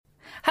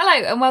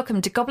Hello and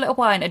welcome to Goblet of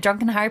Wine, a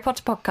drunken Harry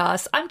Potter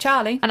podcast. I'm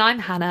Charlie. And I'm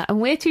Hannah, and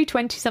we're two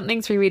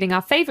 20-somethings rereading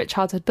our favourite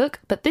childhood book,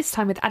 but this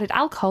time with added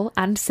alcohol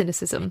and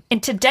cynicism.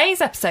 In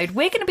today's episode,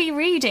 we're going to be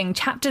reading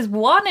chapters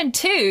 1 and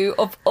 2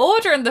 of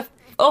Order and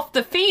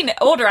the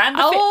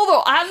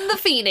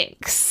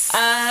Phoenix.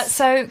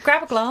 So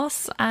grab a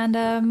glass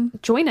and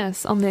join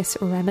us on this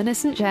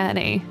reminiscent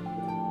journey.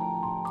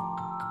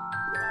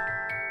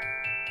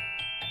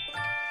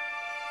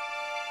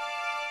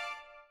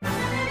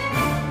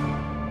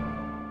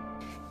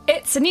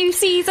 It's a new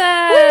season!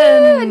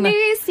 Woo, a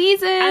new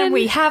season! And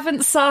we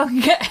haven't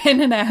sung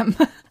in an M.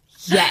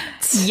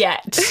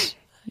 Yet.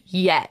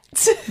 I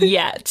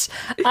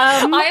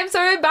I am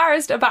so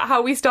embarrassed about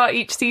how we start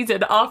each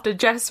season after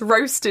Jess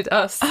roasted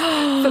us.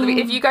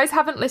 If you guys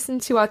haven't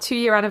listened to our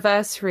 2-year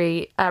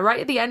anniversary, right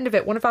at the end of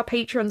it, one of our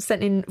patrons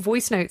sent in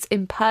voice notes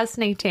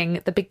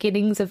impersonating the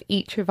beginnings of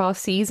each of our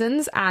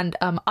seasons, and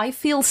I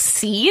feel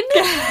seen.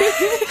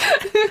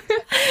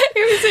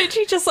 It was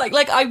literally just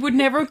like I would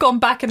never have gone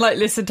back and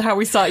listen to how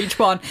we start each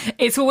one.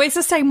 It's always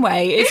the same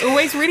way. It's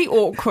always really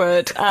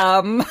awkward.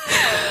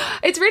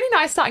 It's really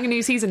nice starting a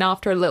new season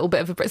after a little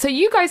bit of a break. So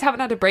you guys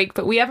haven't had a break,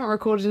 but we haven't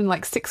recorded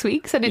in 6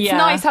 weeks, and it's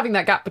nice having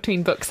that gap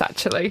between books,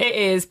 actually. It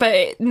is, but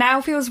it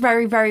now feels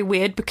very, very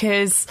weird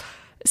because...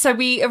 So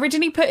we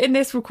originally put in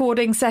this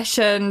recording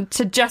session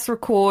to just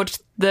record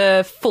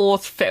the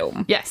 4th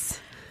film. Yes.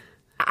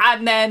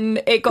 And then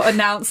it got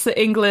announced that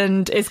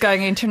England is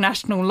going into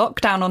national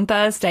lockdown on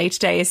Thursday.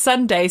 Today is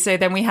Sunday. So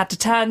then we had to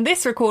turn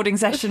this recording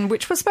session,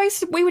 which was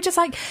we were just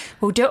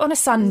we'll do it on a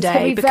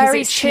Sunday because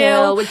very it's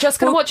chill. We're just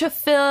going to watch a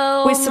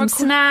film. With some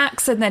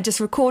snacks and then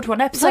just record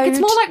one episode. It's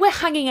more like we're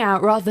hanging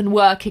out rather than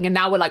working. And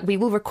now we're we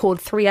will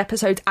record 3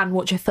 episodes and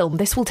watch a film.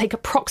 This will take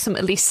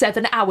approximately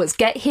 7 hours.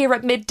 Get here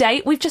at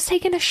midday. We've just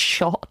taken a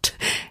shot.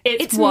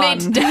 It's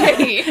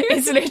midday.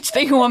 It's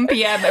literally 1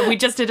 p.m. and we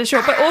just did a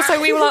shot. But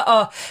also we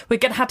were we're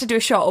going to have to do a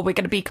shot or we're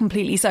going to be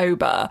completely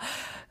sober.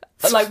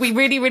 We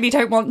really, really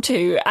don't want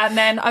to. And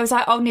then I was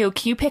like, oh, Neil,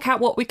 can you pick out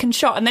what we can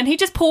shot? And then he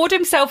just poured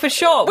himself a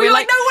shot. We were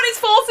like, no one is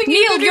forcing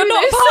you Neil, to do you're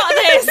not part of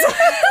this.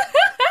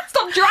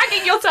 Stop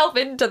dragging yourself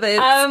into this.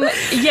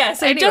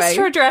 So anyway. Just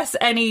to address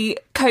any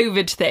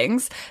COVID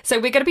things. So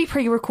we're going to be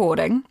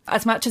pre-recording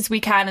as much as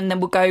we can, and then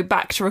we'll go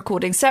back to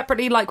recording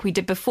separately like we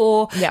did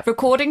before. Yep.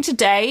 Recording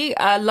today,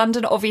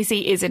 London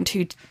obviously is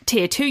into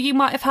tier 2, you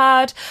might have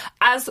heard.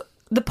 As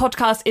the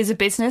podcast is a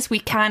business, we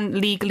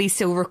can legally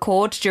still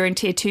record during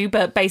tier 2,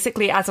 but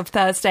basically as of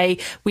Thursday,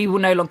 we will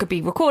no longer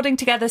be recording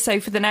together. So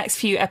for the next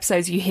few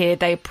episodes you hear,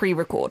 they're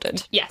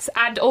pre-recorded. Yes,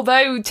 and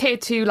although tier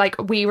 2,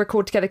 we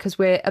record together because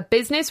we're a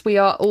business, we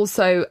are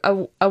also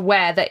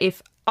aware that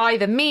if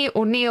either me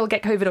or Neil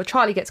get COVID or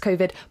Charlie gets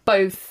COVID,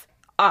 both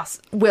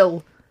us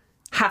will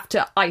have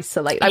to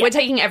isolate. We're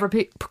taking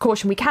every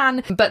precaution we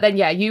can, but then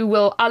you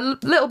will, a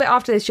little bit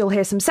after this, you'll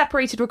hear some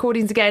separated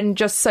recordings again,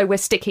 just so we're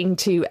sticking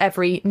to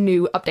every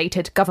new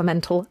updated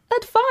governmental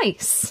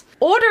advice.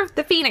 Order of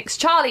the Phoenix.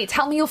 Charlie,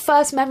 tell me your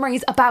first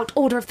memories about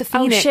Order of the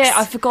Phoenix. Oh shit,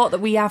 I forgot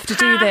that we have to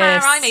do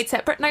this. I made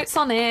separate notes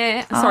on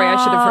it. Sorry,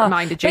 I should have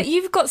reminded you. But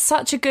you've got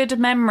such a good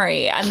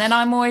memory, and then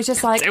I'm always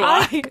just I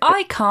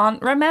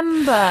can't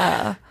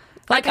remember.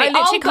 I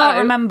literally can't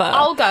remember.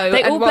 I'll go.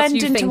 They all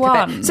blend into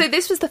one. So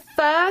this was the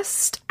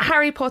first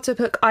Harry Potter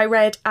book I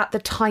read at the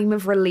time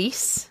of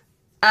release.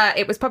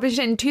 It was published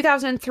in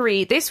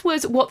 2003. This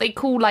was what they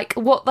call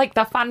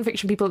the fan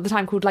fiction people at the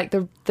time called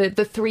the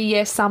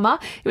 3-year summer.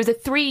 It was a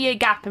 3-year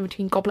gap in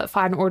between Goblet of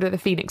Fire and Order of the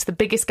Phoenix, the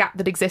biggest gap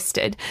that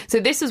existed. So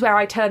this is where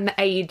I turned the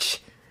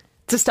age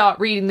to start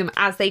reading them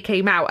as they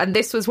came out, and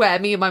this was where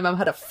me and my mum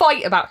had a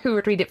fight about who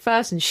would read it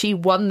first, and she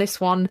won this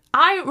one.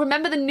 I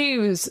remember the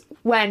news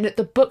when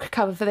the book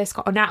cover for this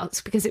got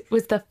announced, because it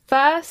was the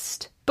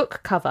first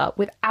book cover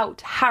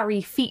without Harry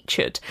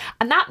featured,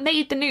 and that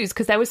made the news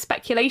because there was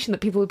speculation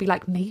that people would be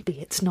like, maybe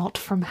it's not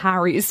from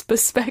Harry's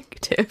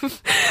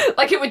perspective.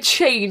 It would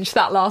change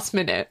that last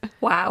minute.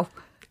 Wow.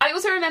 I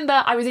also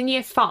remember I was in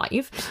year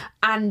 5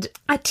 and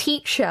a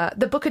teacher,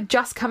 the book had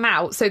just come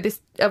out. So this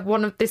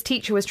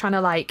teacher was trying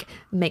to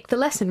make the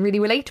lesson really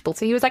relatable.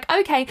 So he was like,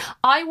 okay,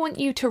 I want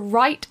you to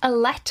write a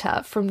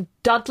letter from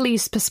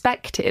Dudley's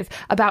perspective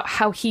about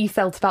how he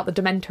felt about the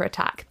Dementor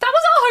attack. That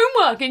was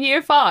our homework in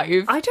year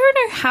 5. I don't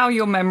know how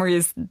your memory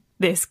is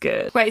this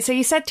good. Wait, so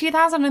you said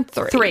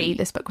 2003?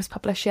 This book was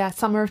published,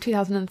 summer of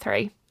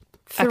 2003.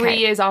 3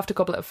 years after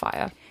Goblet of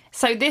Fire.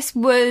 So this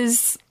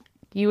was...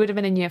 You would have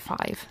been in year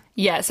 5.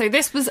 Yeah, so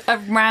this was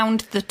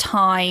around the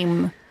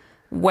time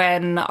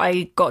when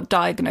I got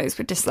diagnosed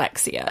with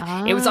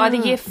dyslexia. It was either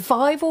year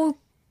 5 or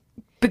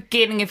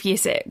beginning of year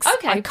 6.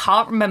 Okay. I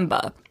can't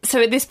remember.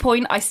 So at this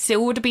point, I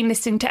still would have been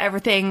listening to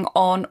everything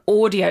on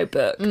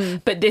audiobook,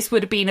 but this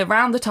would have been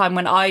around the time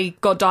when I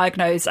got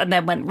diagnosed and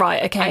then went,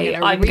 right, okay,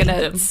 I'm going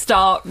to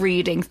start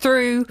reading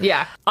through.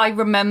 Yeah. I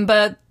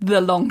remember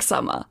the long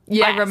summer.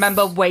 Yes. I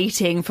remember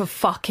waiting for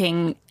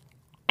fucking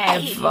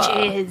ever.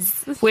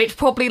 Ages. Which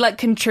probably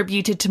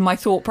contributed to my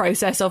thought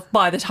process of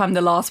by the time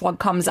the last one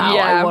comes out,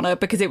 I want to,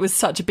 because it was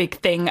such a big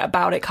thing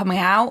about it coming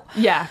out.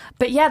 Yeah.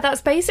 But yeah,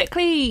 that's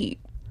basically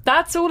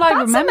That's all I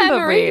That's remember, a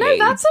memory. really.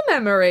 No, that's a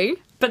memory.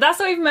 But that's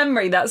not even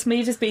memory. That's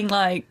me just being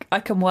like,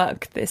 I can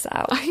work this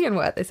out. I can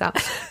work this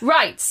out.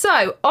 Right,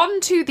 so on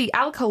to the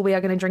alcohol we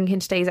are going to drink in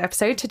today's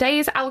episode.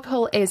 Today's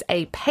alcohol is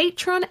a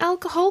Patreon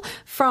alcohol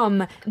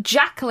from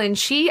Jacqueline.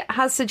 She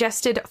has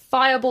suggested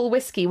Fireball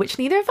whiskey, which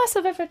neither of us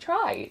have ever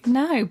tried.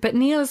 No, but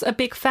Neil's a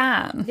big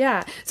fan.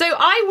 Yeah. So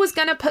I was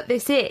going to put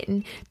this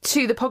in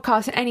to the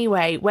podcast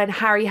anyway when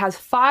Harry has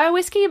fire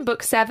whiskey in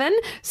book 7.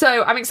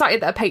 So I'm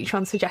excited that a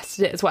Patreon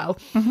suggested it as well.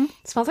 Mm-hmm.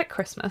 It smells like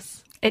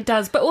Christmas. It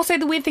does. But also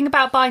the weird thing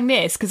about buying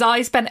this, because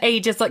I spent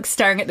ages like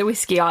staring at the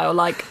whiskey aisle,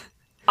 like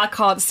I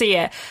can't see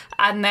it.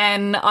 And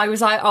then I was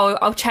like, oh,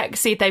 I'll check,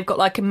 see if they've got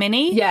like a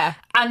mini. Yeah.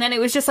 And then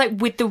it was just like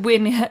with the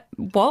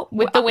what?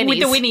 With the winnies. With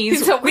the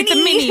winnies. So with the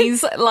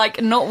minis,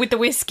 like not with the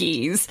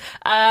whiskies.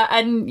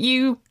 And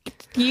you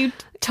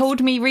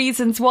told me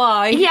reasons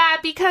why. Yeah,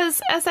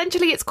 because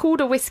essentially it's called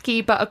a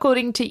whiskey, but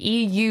according to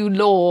EU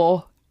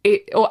law,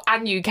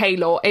 and UK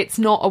law, it's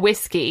not a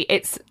whiskey.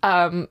 It's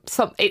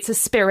it's a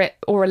spirit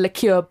or a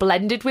liqueur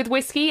blended with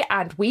whiskey,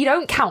 and we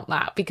don't count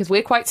that because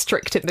we're quite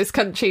strict in this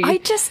country.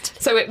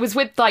 So it was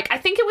with like, I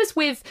think it was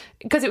with,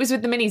 because it was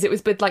with the minis, it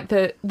was with like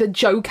the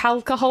joke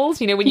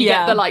alcohols. You know, when you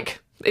get the like,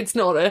 it's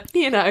not a,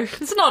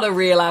 it's not a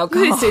real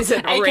alcohol. This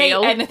isn't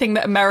real. Anything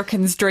that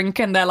Americans drink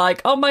and they're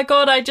like, oh my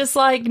god, I just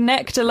like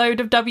necked a load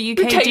of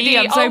WKD.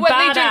 I'm so when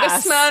badass. they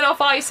drink the Smirnoff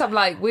Ice, I'm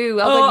like,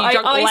 woo. I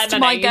drunk iced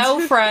my lemonade.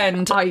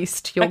 girlfriend.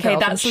 Iced your Okay,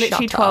 girlfriend. that's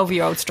literally Shut up.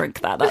 12-year-olds drink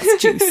that. That's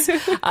juice.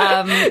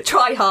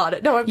 Try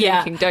hard. No, I'm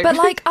joking. Don't. But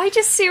like, I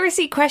just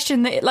seriously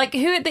question that. Like,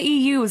 who at the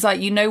EU was like,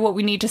 you know what,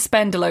 we need to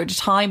spend a load of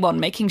time on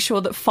making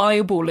sure that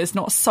Fireball is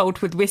not sold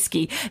with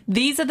whiskey.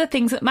 These are the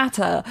things that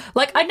matter.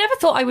 Like, I never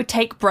thought I would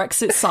take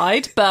Brexit's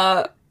side,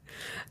 but.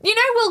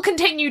 We'll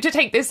continue to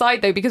take this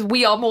side, though, because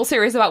we are more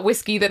serious about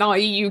whiskey than our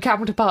EU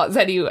counterparts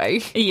anyway.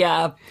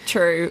 Yeah,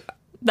 true.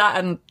 That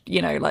and,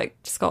 like,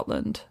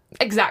 Scotland.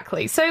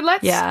 Exactly. So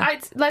let's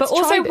But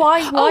also,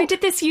 why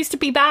did this used to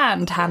be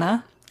banned,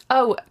 Hannah?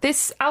 Oh,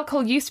 this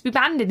alcohol used to be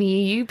banned in the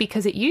EU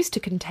because it used to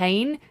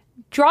contain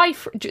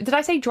did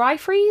I say dry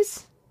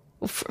freeze?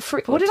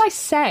 What did I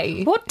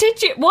say?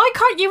 Why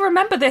can't you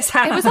remember this,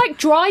 Hannah? It was like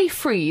dry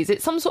freeze.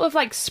 It's some sort of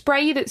like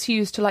spray that's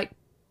used to like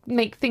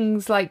make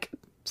things like,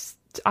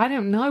 I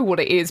don't know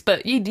what it is,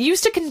 but it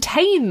used to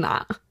contain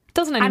that. It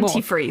doesn't anymore.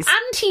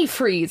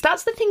 Antifreeze.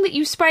 That's the thing that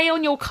you spray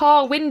on your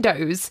car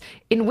windows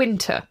in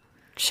winter.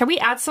 Shall we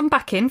add some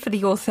back in for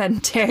the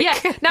authentic? Yeah.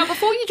 Now,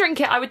 before you drink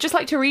it, I would just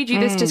like to read you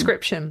this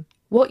description.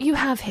 What you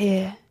have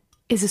here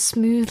is a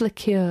smooth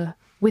liqueur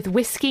with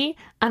whiskey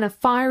and a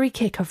fiery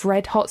kick of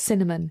red-hot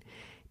cinnamon.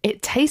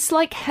 It tastes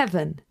like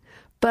heaven,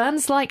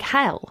 burns like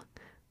hell.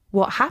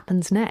 What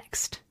happens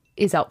next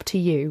is up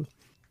to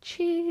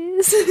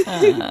Cheers.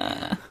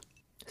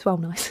 It's well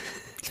nice.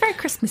 It's very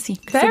Christmassy.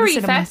 Very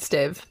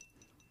festive.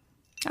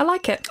 I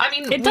like it. I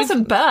mean, it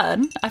doesn't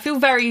burn. I feel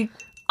very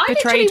I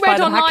betrayed literally read by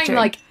the online packaging.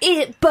 like,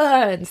 it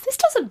burns. This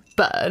doesn't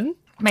burn.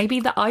 Maybe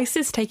the ice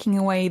is taking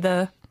away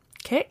the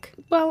kick.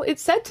 Well,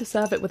 it's said to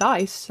serve it with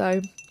ice,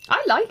 so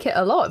I like it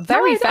a lot.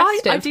 Very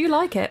festive. I do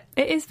like it.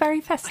 It is very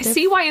festive. I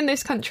see why in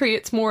this country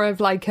it's more of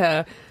like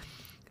a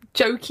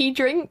jokey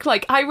drink.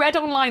 Like, I read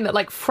online that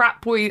like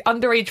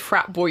underage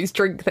frat boys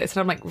drink this,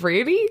 and I'm like,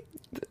 really?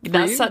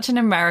 That's such an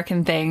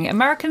American thing.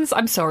 Americans,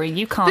 I'm sorry,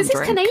 you can't This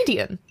drink. is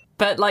Canadian.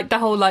 But like the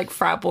whole like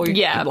frat boy,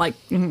 like.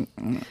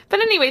 But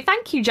anyway,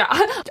 thank you, Jack.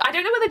 I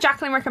don't know whether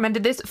Jacqueline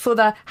recommended this for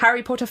the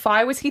Harry Potter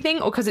fire whiskey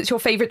thing or because it's your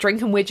favourite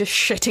drink and we're just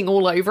shitting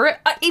all over it.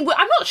 I'm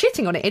not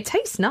shitting on it. It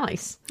tastes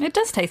nice. It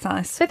does taste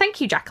nice. So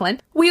thank you,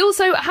 Jacqueline. We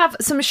also have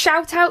some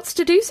shout outs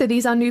to do. So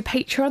these are new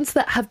patrons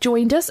that have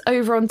joined us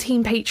over on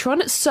Team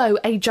Patreon. So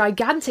a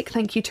gigantic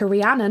thank you to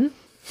Rhiannon.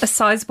 A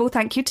sizable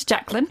thank you to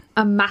Jacqueline.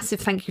 A massive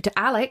thank you to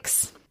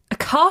Alex. A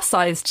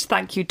car-sized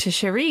thank you to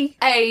Cherie.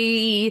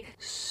 A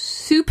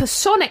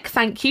supersonic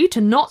thank you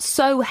to Not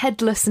So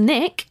Headless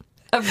Nick.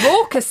 A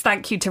raucous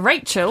thank you to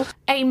Rachel.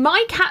 A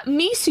My Cat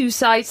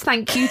Misu-sized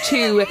thank you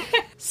to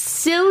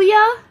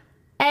Celia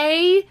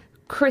A.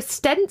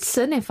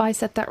 Christensen. If I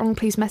said that wrong,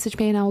 please message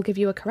me and I will give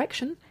you a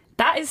correction.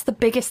 That is the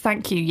biggest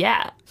thank you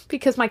yet.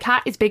 Because my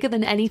cat is bigger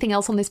than anything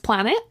else on this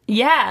planet?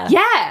 Yeah.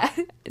 Yeah.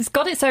 It's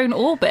got its own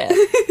orbit.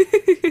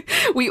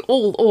 We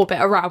all orbit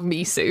around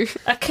Misu.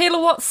 A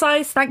kilowatt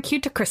size thank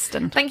you to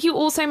Kristen. Thank you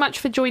all so much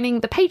for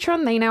joining the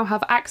Patreon. They now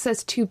have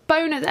access to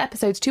bonus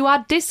episodes, to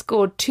our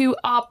Discord, to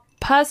our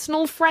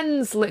personal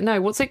friends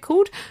what's it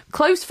called?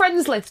 Close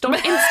friends list on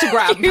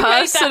Instagram.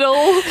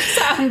 Personal.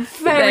 Sound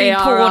very they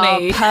are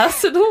porny. Our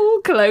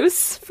personal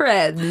close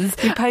friends.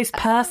 We post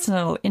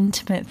personal,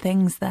 intimate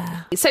things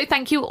there. So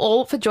thank you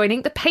all for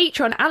joining the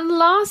Patreon. And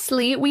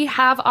lastly, we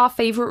have our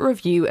favourite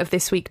review of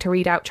this week to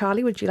read out.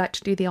 Charlie, would you like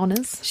to do the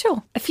honours?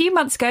 Sure. A few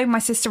months ago, my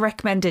sister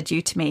recommended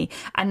you to me,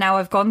 and now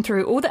I've gone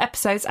through all the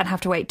episodes and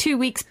have to wait 2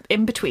 weeks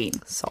in between.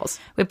 Soz.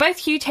 We're both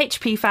huge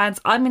HP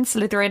fans. I'm in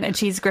Slytherin and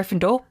she's a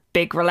Gryffindor.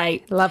 Big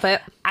relate. Love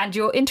it. And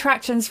your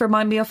interactions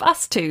remind me of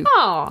us two.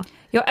 Aw.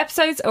 Your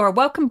episodes are a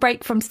welcome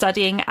break from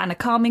studying and a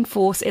calming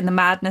force in the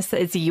madness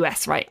that is the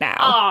US right now.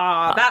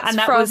 Ah,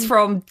 that was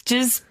from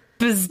Just.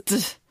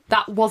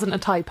 That wasn't a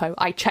typo.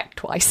 I checked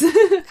twice.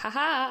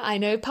 Haha, I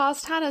know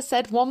past Hannah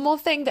said one more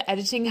thing, but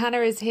editing Hannah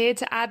is here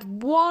to add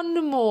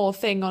one more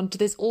thing onto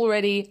this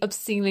already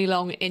obscenely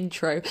long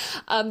intro.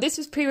 This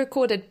was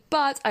pre-recorded,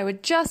 but I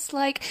would just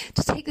like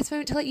to take this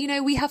moment to let you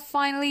know we have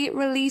finally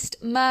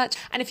released merch.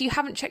 And if you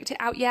haven't checked it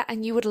out yet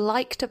and you would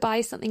like to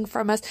buy something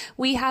from us,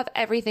 we have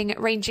everything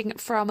ranging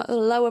from the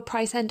lower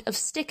price end of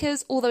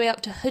stickers all the way up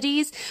to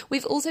hoodies.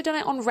 We've also done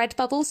it on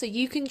Redbubble, so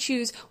you can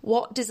choose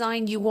what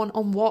design you want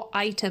on what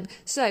item.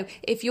 So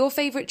if your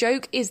favourite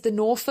joke is the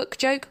Norfolk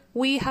joke,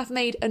 we have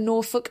made a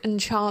Norfolk and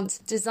Chance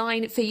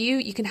design for you.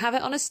 You can have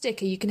it on a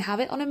sticker, you can have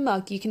it on a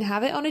mug, you can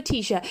have it on a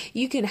t-shirt,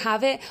 you can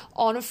have it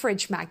on a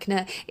fridge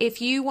magnet.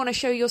 If you want to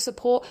show your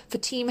support for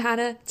Team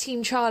Hannah,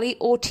 Team Charlie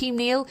or Team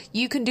Neil,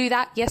 you can do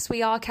that. Yes,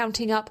 we are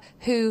counting up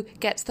who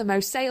gets the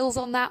most sales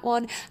on that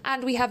one.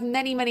 And we have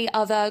many, many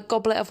other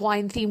Goblet of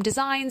Wine themed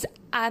designs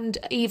and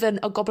even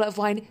a Goblet of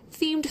Wine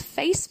themed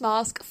face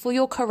mask for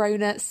your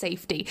corona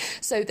safety.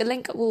 So the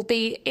link will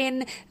be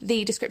in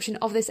the description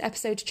of this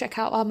episode to check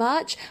out our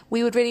merch.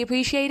 We would really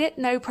appreciate it.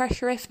 No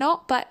pressure if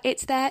not, but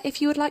it's there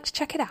if you would like to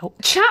check it out.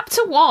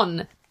 Chapter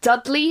 1,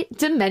 Dudley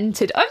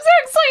Demented. I'm so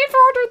excited for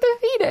Order of the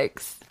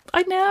Phoenix.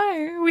 I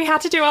know. We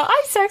had to do it.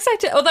 I'm so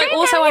excited. Although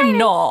also I'm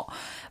not,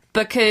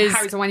 because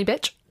Harry's a whiny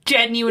bitch.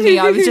 Genuinely,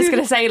 I was just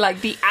going to say,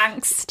 like, the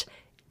angst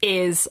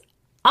is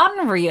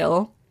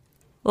unreal.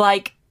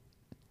 Like,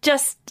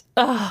 just,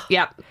 ugh.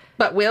 Yeah,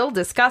 but we'll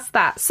discuss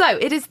that. So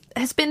it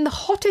has been the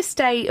hottest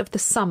day of the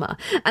summer,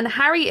 and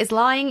Harry is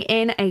lying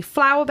in a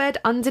flower bed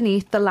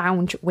underneath the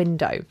lounge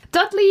window.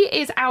 Dudley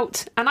is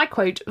out, and I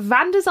quote,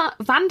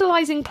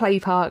 vandalising play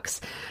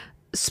parks,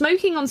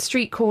 smoking on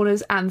street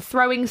corners and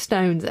throwing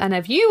stones. And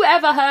have you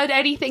ever heard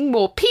anything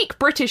more peak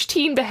British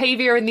teen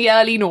behaviour in the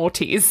early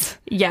noughties?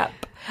 Yep.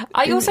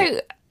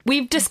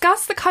 We've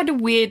discussed the kind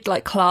of weird,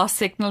 like, class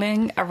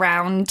signalling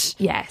around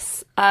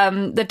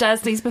the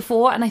Dursleys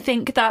before, and I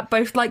think that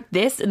both, like,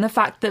 this and the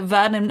fact that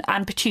Vernon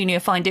and Petunia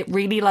find it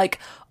really, like,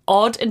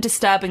 odd and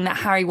disturbing that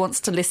Harry wants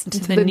to listen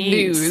to the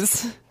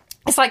news.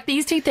 It's like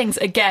these two things,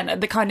 again, are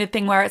the kind of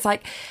thing where it's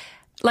like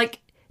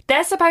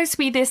they're supposed to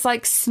be this,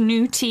 like,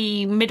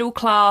 snooty,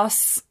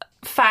 middle-class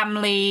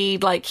family,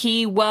 like,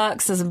 he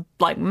works as a,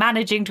 like,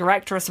 managing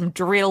director of some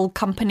drill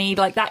company,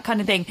 like, that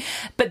kind of thing.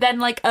 But then,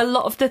 like, a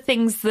lot of the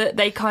things that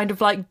they kind of,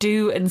 like,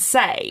 do and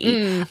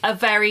say are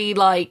very,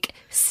 like,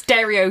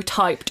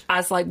 stereotyped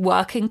as, like,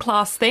 working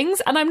class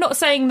things. And I'm not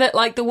saying that,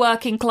 like, the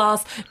working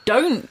class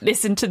don't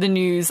listen to the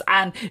news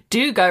and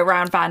do go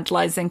around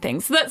vandalising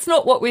things. That's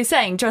not what we're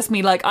saying. Trust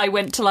me, like, I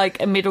went to, like,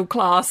 a middle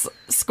class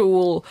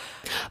school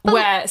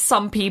where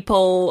some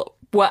people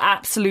were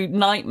absolute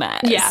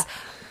nightmares. Yeah.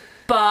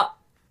 But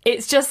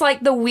it's just,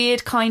 like, the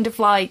weird kind of,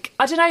 like,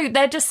 I don't know,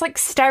 they're just, like,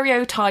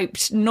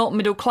 stereotyped, not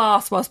middle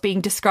class, whilst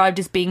being described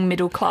as being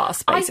middle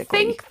class, basically.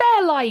 I think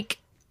they're, like,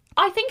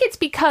 I think it's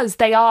because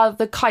they are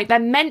the kind, they're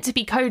meant to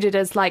be coded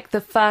as, like,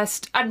 the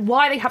first, and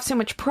why they have so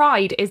much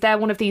pride is they're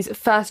one of these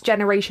first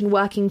generation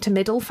working to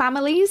middle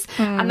families,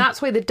 and that's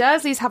why the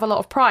Dursleys have a lot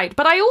of pride.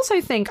 But I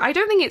also think, I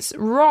don't think it's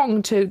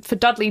wrong for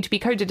Dudley to be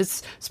coded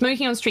as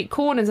smoking on street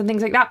corners and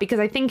things like that, because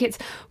I think it's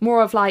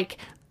more of, like,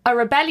 a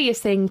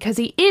rebellious thing, because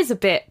he is a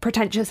bit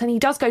pretentious and he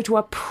does go to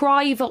a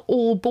private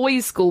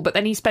all-boys school, but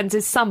then he spends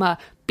his summer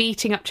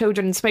beating up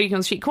children and smoking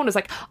on street corners.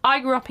 Like,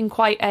 I grew up in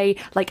quite a,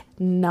 like,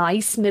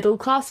 nice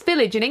middle-class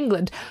village in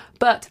England,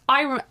 but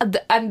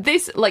and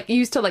this, like,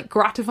 used to, like,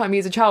 gratify me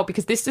as a child,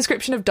 because this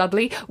description of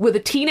Dudley were the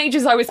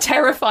teenagers I was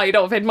terrified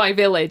of in my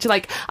village.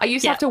 Like, I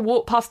used to have to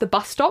walk past the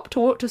bus stop to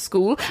walk to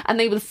school, and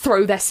they would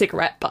throw their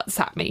cigarette butts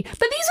at me. But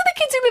these were the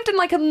kids who lived in,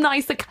 like, a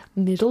nice, like,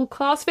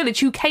 middle-class village,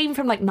 who came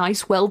from, like,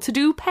 nice,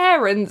 well-to-do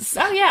parents.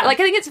 Oh, yeah. Like,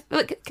 I think it's,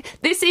 like,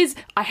 this is,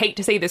 I hate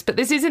to say this, but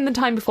this is in the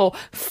time before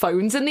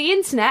phones and the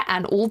internet,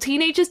 and all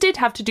teenagers did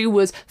have to do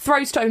was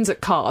throw stones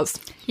at cars.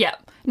 Yeah.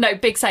 No,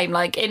 big same.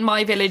 Like, in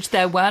my village,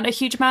 there weren't a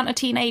huge amount of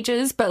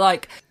teenagers, but,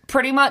 like,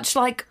 pretty much,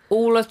 like,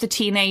 all of the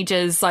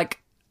teenagers, like,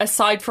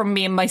 aside from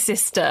me and my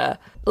sister,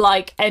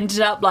 like, ended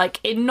up,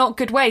 like, in not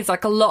good ways.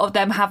 Like, a lot of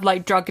them have,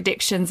 like, drug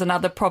addictions and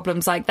other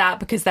problems like that,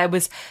 because there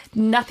was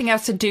nothing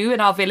else to do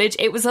in our village.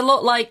 It was a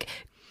lot like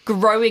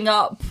growing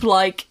up,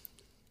 like,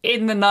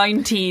 in the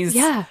 90s.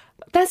 Yeah.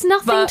 There's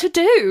nothing to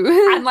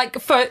do. And, like,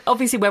 for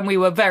obviously when we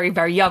were very,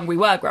 very young, we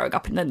were growing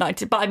up in the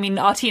 90s. But, I mean,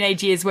 our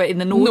teenage years were in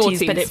the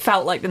noughties. But it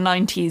felt like the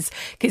 90s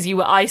because you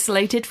were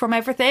isolated from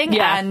everything.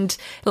 Yeah. And,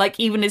 like,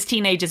 even as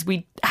teenagers,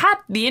 we had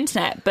the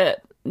internet,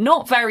 but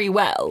not very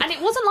well. And it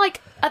wasn't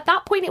like, at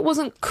that point, it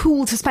wasn't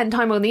cool to spend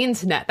time on the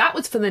internet. That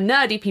was for the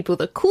nerdy people.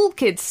 The cool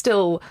kids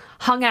still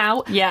hung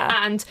out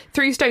and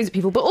threw stones at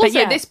people. But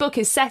also, this book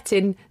is set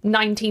in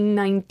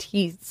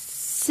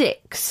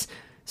 1996.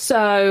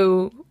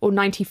 So, or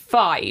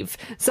 95.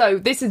 So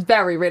this is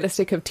very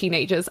realistic of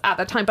teenagers at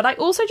that time. But I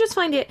also just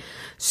find it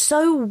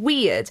so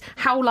weird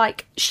how,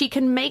 like, she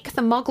can make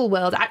the Muggle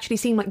world actually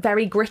seem, like,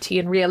 very gritty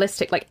and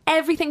realistic. Like,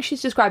 everything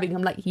she's describing,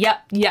 I'm like,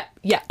 yep.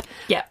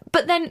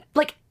 But then,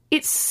 like,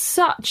 it's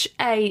such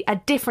a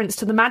difference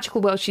to the magical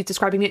world she's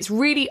describing. It's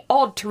really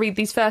odd to read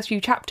these first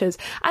few chapters.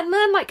 And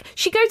then, like,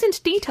 she goes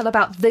into detail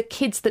about the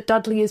kids that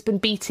Dudley has been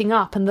beating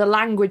up, and the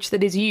language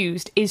that is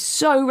used is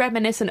so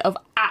reminiscent of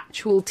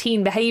actual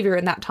teen behaviour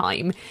in that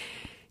time.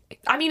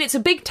 I mean, it's a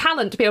big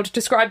talent to be able to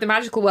describe the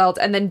magical world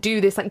and then do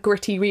this, like,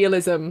 gritty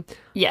realism.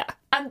 Yeah.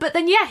 But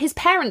then, yeah, his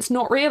parents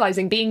not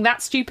realising, being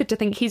that stupid to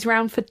think he's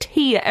round for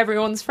tea at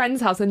everyone's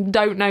friend's house and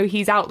don't know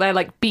he's out there,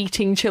 like,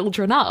 beating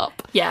children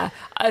up. Yeah,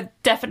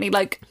 definitely,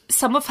 like,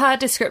 some of her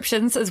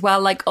descriptions as well,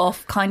 like,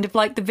 off kind of,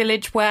 like, the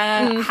village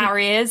where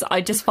Harry is,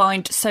 I just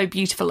find so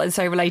beautiful and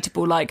so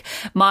relatable. Like,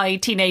 my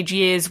teenage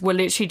years were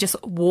literally just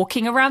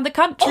walking around the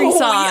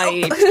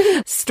countryside.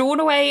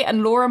 Stornoway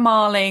and Laura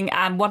Marling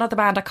and one other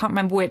band, I can't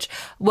remember which,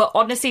 were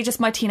honestly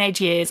just my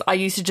teenage years. I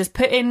used to just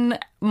put in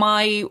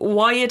my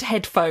wired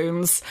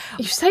headphones.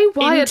 You say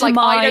wired, like,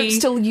 I don't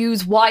still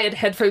use wired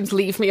headphones,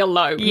 leave me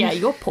alone. Yeah,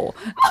 you're poor.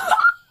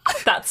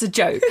 That's a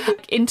joke.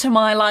 Into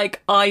my,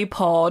 like,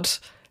 iPod,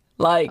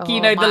 like,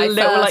 you know, the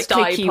little, like,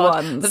 clicky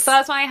ones. The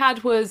first one I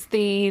had was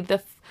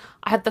I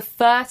had the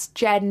first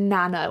gen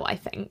Nano, I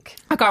think.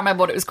 I can't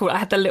remember what it was called. I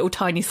had the little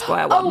tiny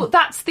square one. Oh,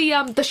 that's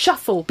the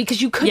shuffle,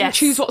 because you couldn't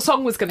choose what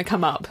song was going to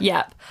come up.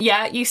 Yeah.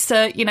 Yeah, used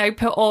to, you know,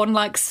 put on,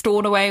 like,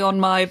 Stornoway on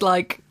my,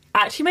 like...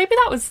 Actually, maybe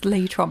that was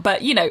later on,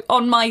 but, you know,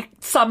 on my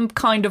some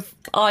kind of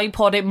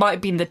iPod, it might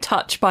have been the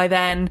Touch by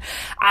then,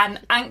 and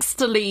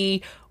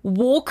angstily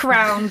walk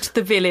around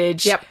the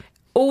village. Yep.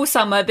 All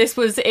summer. This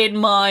was in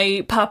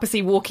my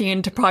purposely walking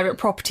into private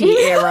property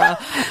era.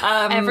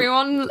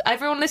 Everyone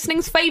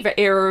listening's favourite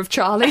era of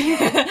Charlie.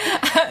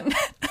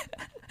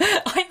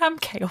 I am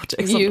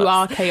chaotic. You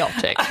are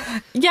chaotic.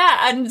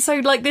 Yeah, and so,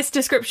 like, this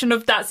description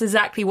of that's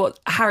exactly what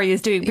Harry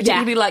is doing,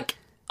 particularly, like,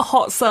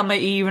 hot summer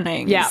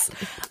evenings. Yeah.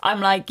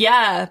 I'm like,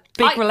 yeah,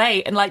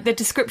 relate. And, like, the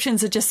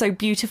descriptions are just so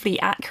beautifully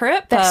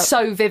accurate. They're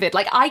so vivid.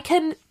 Like,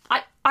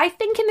 I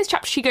think in this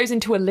chapter she goes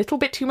into a little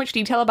bit too much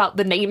detail about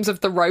the names of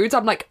the roads.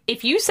 I'm like,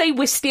 if you say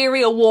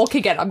Wisteria Walk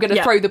again, I'm going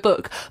to throw the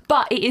book.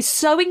 But it is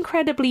so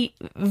incredibly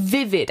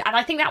vivid. And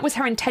I think that was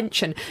her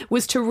intention,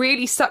 was to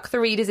really suck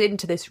the readers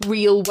into this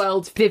real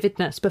world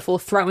vividness before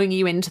throwing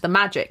you into the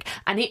magic.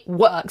 And it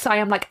works. I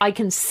am like, I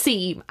can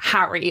see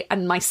Harry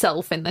and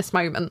myself in this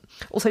moment.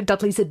 Also,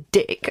 Dudley's a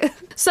dick.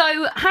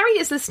 So Harry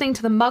is listening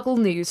to the Muggle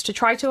news to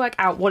try to work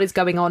out what is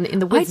going on in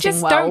the wizarding world. I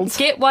just don't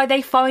get why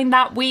they find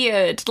that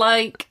weird.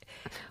 Like...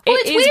 Well,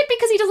 it's weird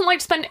because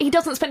he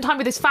doesn't spend time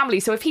with his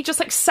family. So if he just,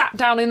 like, sat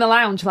down in the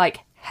lounge,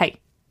 like, hey.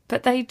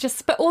 But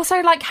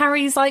also, like,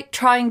 Harry's, like,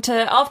 trying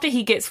to, after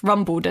he gets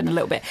rumbled in a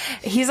little bit,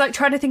 he's, like,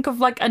 trying to think of,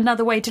 like,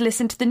 another way to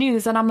listen to the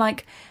news. And I'm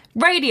like,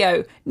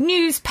 radio,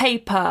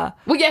 newspaper.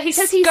 Well, yeah, he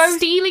says he's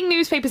stealing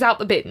newspapers out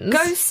the bins.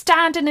 Go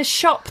stand in a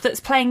shop that's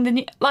playing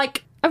the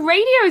like... A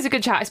radio is a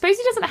good chat. I suppose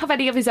he doesn't have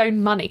any of his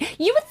own money.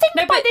 You would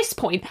think by this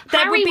point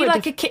there would be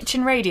like a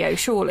kitchen radio,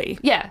 surely.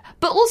 Yeah,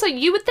 but also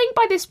you would think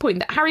by this point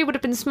that Harry would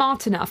have been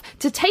smart enough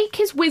to take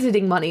his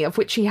wizarding money, of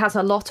which he has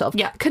a lot of,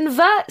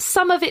 convert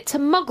some of it to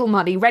Muggle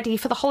money ready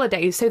for the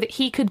holidays so that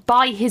he could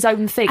buy his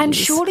own things. And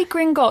surely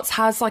Gringotts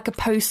has, like, a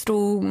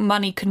postal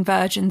money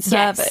conversion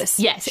service.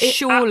 Yes, it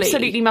surely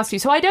absolutely must do.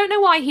 So I don't know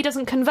why he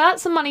doesn't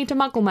convert some money to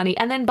Muggle money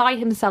and then buy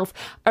himself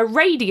a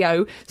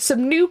radio,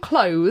 some new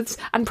clothes,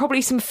 and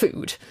probably some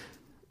food.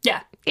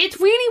 Yeah. It's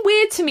really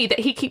weird to me that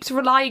he keeps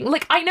relying...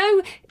 Like, I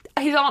know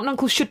his aunt and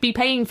uncle should be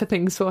paying for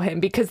things for him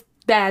because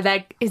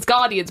they're his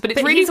guardians, but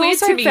it's really weird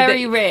to me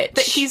that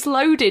he's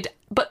loaded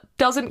but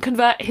doesn't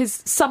convert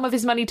some of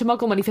his money to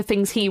Muggle money for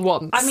things he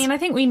wants. I mean, I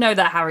think we know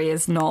that Harry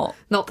is not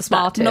the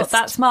smartest. Not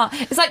that smart.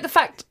 It's like the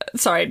fact...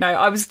 Sorry, no,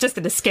 I was just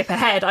going to skip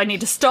ahead. I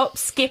need to stop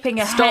skipping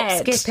ahead.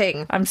 Stop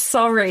skipping. I'm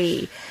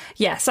sorry.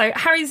 Yeah, so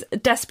Harry's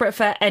desperate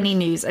for any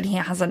news and he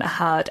hasn't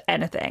heard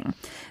anything.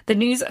 The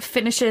news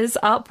finishes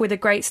up with a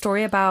great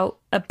story about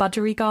a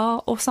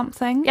budgerigar or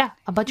something. Yeah,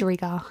 a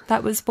budgerigar.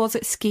 Was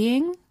it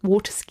skiing?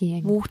 Water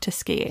skiing. Water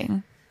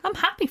skiing. I'm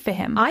happy for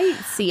him. I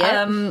see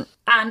it.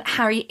 And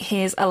Harry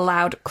hears a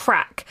loud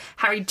crack.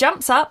 Harry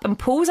jumps up and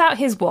pulls out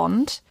his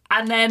wand,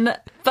 and then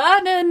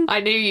Vernon... I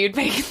knew you'd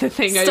make the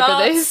thing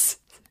over this.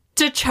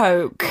 ...to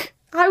choke.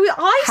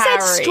 I said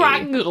Harry.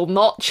 strangle,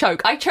 not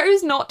choke. I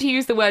chose not to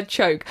use the word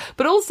choke.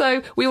 But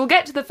also, we will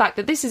get to the fact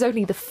that this is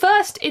only the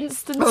first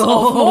instance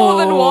of more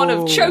than one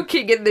of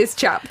choking in this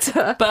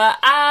chapter. But,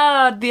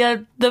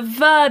 the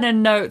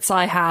Vernon notes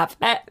I have.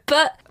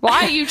 But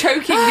why are you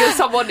choking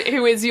someone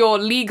who is your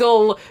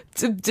legal...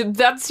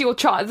 That's your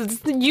child.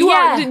 You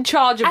are in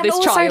charge of this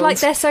child. And also, like,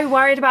 they're so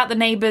worried about the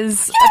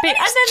neighbours a bit.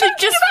 And then they're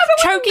just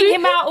choking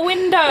him out a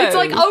window. It's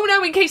like, oh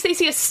no, in case they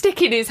see a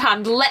stick in his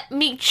hand, let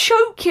me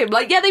choke him.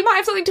 Like, yeah, they might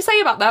have something to say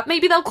about that.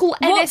 Maybe they'll call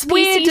What's NSPCC.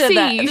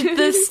 weirder,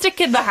 the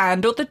stick in the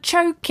hand or the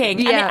choking?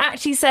 Yeah. And it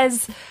actually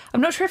says...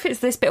 I'm not sure if it's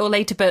this bit or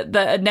later, but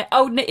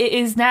it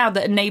is now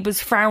that a neighbour's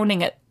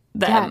frowning at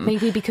them. Yeah,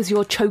 maybe because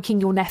you're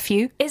choking your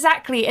nephew.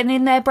 Exactly. And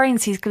in their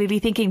brains, he's clearly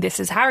thinking this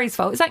is Harry's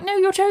fault. It's like, no,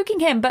 you're choking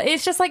him. But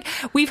it's just like,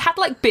 we've had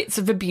like bits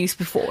of abuse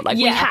before. Like,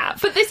 we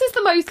have. But this is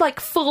the most like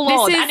full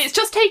on. And it's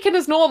just taken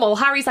as normal.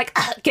 Harry's like,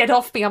 get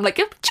off me. I'm like,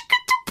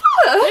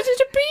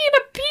 It's being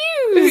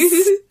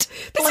abused.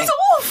 This is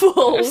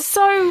awful. It's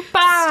so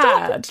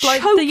bad.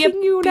 Stop like, the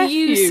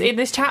abuse in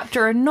this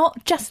chapter, and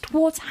not just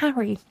towards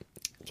Harry.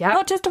 Yeah.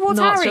 Not just towards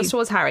Harry. Not just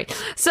towards Harry.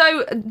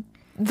 So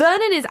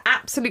Vernon is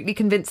absolutely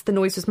convinced the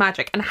noise was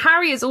magic, and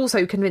Harry is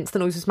also convinced the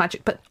noise was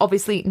magic, but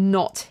obviously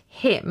not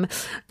him.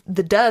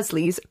 The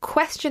Dursleys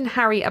question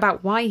Harry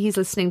about why he's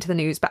listening to the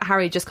news, but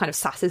Harry just kind of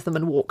sasses them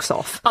and walks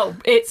off. Oh,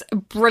 it's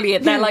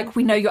brilliant. They're like,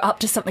 we know you're up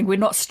to something. We're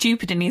not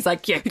stupid. And he's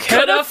like, you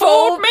could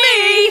afford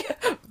me.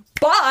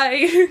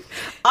 Bye.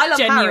 I love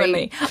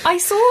Genuinely. Harry.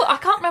 I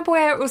can't remember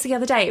where it was the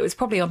other day. It was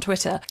probably on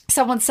Twitter.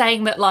 Someone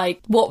saying that,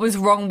 like, what was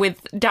wrong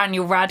with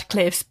Daniel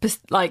Radcliffe's,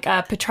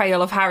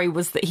 portrayal of Harry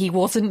was that he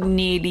wasn't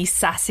nearly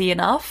sassy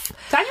enough.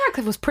 Daniel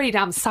Radcliffe was pretty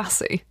damn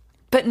sassy.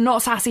 But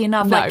not sassy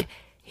enough. No. Like,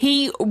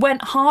 he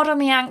went hard on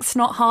the angst,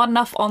 not hard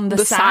enough on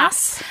the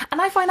sass. And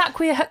I find that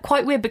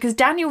quite weird because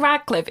Daniel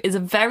Radcliffe is a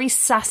very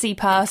sassy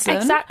person.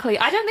 Exactly.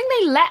 I don't think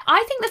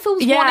I think the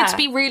films wanted to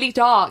be really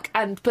dark,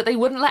 but they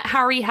wouldn't let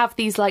Harry have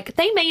these, like,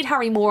 they made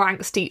Harry more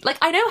angsty. Like,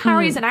 I know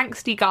Harry's an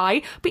angsty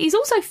guy, but he's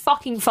also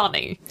fucking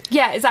funny.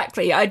 Yeah,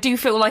 exactly. I do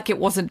feel like it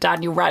wasn't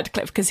Daniel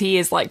Radcliffe because he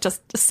is, like,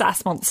 just a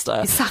sass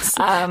monster.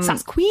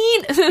 Sass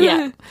queen.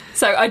 Yeah.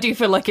 So I do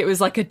feel like it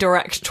was like a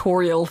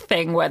directorial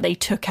thing where they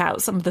took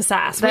out some of the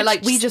sass. They're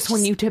like, we just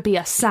want you to be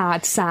a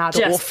sad just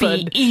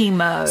orphan. Be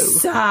emo.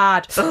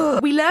 Sad.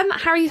 We learn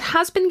that Harry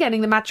has been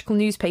getting the magical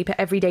newspaper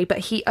every day, but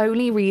he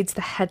only reads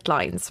the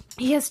headlines.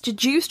 He has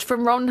deduced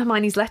from Ron and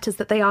Hermione's letters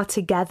that they are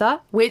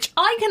together, which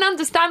I can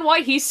understand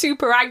why he's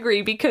super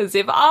angry, because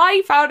if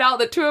I found out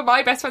that two of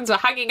my best friends were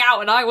hanging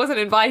out and I wasn't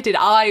invited,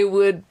 I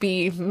would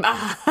be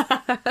mad.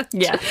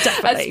 Yeah,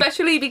 definitely.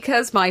 Especially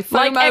because my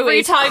FOMO like every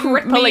is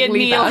time me and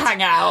Neil bad.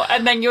 hang out,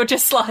 and then you're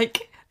just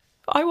like,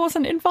 I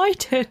wasn't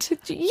invited.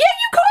 Yeah,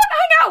 you can't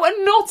hang out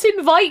and not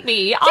invite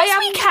me. Yes,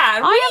 we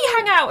can. We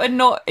hang out and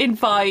not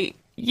invite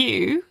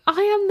you.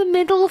 I am the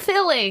middle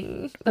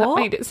filling. That What?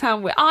 made it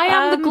sound weird. I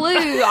am the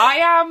glue.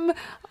 I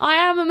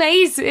am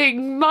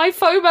amazing. My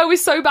FOMO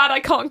is so bad I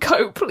can't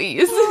cope,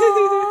 please.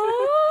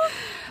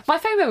 My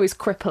FOMO is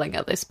crippling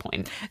at this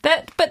point.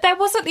 But there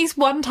was at least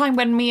one time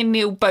when me and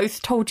Neil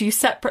both told you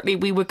separately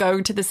we were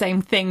going to the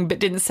same thing but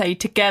didn't say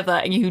together,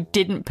 and you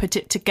didn't put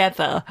it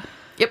together.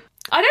 Yep.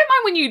 I don't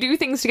mind when you do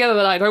things together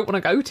that I don't want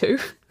to go to.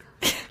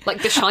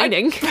 Like The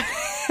Shining.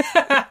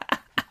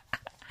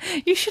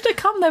 You should have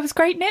come. There was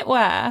great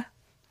knitwear.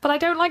 But I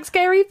don't like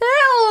scary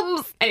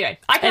films. Anyway,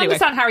 I can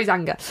understand Harry's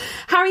anger.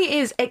 Harry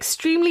is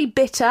extremely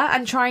bitter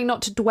and trying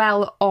not to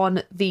dwell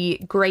on the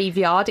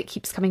graveyard. It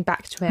keeps coming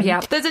back to him. Yeah.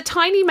 There's a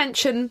tiny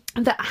mention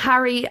that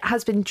Harry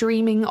has been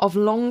dreaming of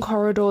long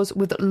corridors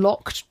with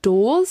locked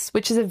doors,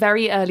 which is a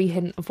very early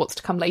hint of what's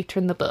to come later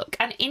in the book.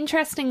 And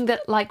interesting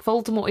that, like,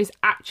 Voldemort is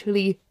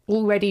actually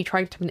already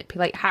trying to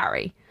manipulate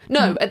Harry.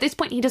 No, at this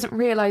point he doesn't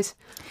realise.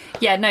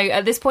 Yeah, no,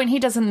 at this point he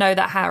doesn't know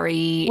that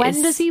Harry When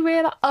does he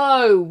realise?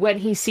 Oh, when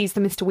he sees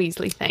the Mr.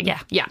 Weasley thing. Yeah.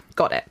 Yeah,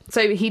 got it.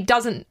 So he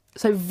doesn't...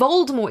 So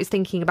Voldemort is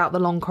thinking about the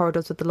long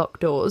corridors with the locked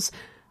doors,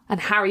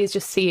 and Harry is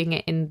just seeing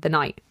it in the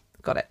night.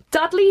 Got it.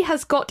 Dudley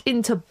has got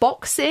into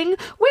boxing,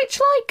 which,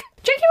 like,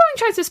 J.K. Rowling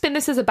tries to spin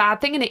this as a bad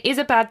thing, and it is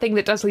a bad thing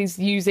that Dudley's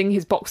using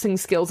his boxing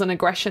skills and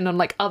aggression on,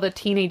 like, other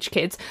teenage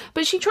kids,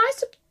 but she tries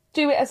to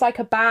do it as, like,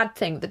 a bad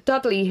thing, that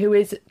Dudley, who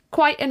is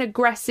quite an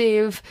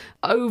aggressive,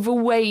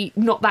 overweight,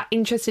 not that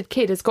interested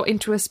kid, has got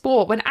into a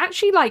sport, when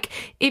actually, like,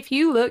 if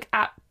you look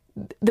at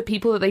the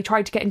people that they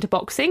tried to get into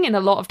boxing in a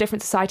lot of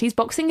different societies,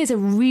 boxing is a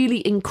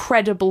really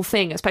incredible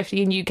thing,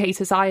 especially in UK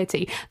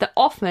society, that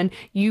often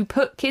you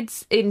put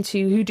kids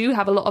into who do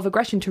have a lot of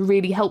aggression to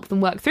really help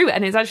them work through it,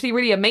 and it's actually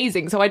really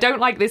amazing. So I don't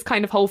like this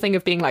kind of whole thing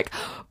of being like,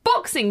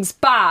 boxing's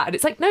bad.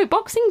 It's like, no,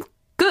 boxing's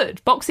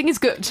good. Boxing is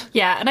good.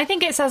 Yeah, and I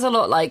think it says a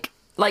lot, like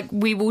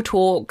we will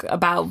talk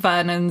about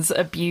Vernon's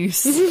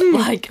abuse,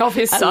 like, of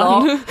his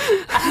son,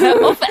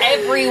 of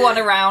everyone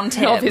around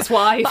him, of his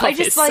wife, but of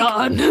his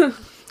son.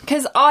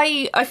 Because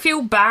I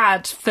feel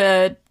bad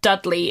for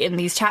Dudley in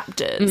these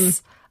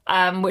chapters,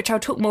 which I'll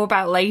talk more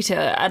about later.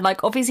 And,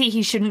 like, obviously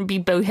he shouldn't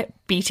be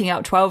beating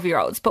out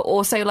 12-year-olds, but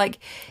also, like,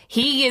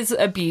 he is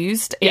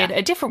abused in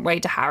a different way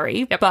to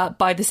Harry, but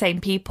by the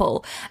same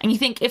people. And you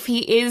think if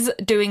he is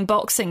doing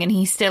boxing and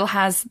he still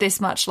has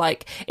this much,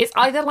 like, it's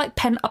either, like,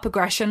 pent-up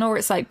aggression or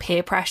it's, like,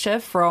 peer pressure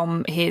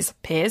from his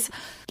peers.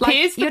 Like,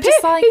 Piers? you're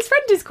just like... His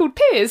friend is called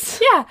Piers.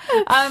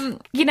 Yeah.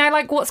 You know,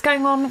 like, what's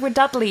going on with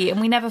Dudley? And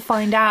we never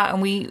find out.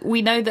 And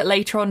we know that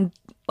later on,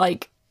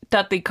 like,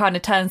 Dudley kind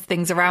of turns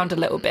things around a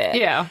little bit.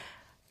 Yeah.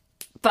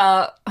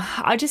 But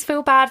I just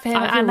feel bad for him,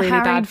 I feel and really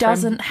Harry bad for him.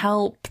 doesn't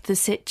help the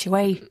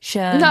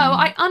situation. No,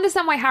 I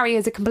understand why Harry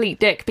is a complete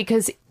dick,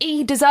 because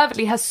he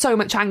deservedly has so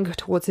much anger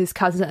towards his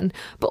cousin.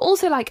 But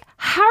also, like,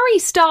 Harry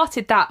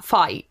started that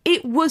fight.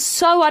 It was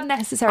so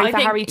unnecessary for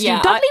Harry to do.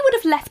 Dudley would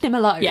have left him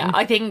alone. Yeah,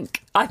 I think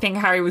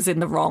Harry was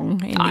in the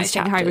wrong in these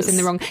chapters. Harry was in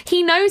the wrong.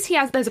 He knows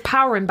there's a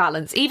power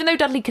imbalance. Even though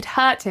Dudley could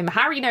hurt him,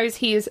 Harry knows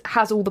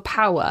has all the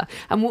power.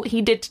 And what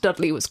he did to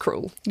Dudley was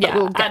cruel. But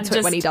we'll get to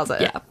it when he does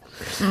it. Yeah.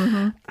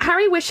 Mm-hmm.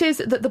 Harry wishes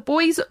that the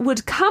boys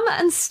would come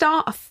and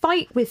start a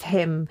fight with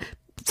him.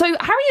 So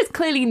Harry is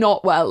clearly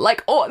not well.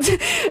 Like,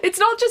 it's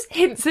not just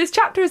hints. This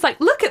chapter is like,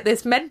 look at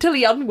this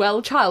mentally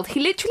unwell child. He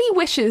literally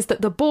wishes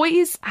that the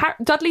boys,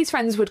 Dudley's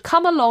friends, would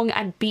come along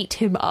and beat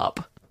him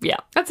up. Yeah.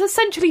 That's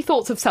essentially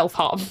thoughts of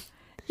self-harm.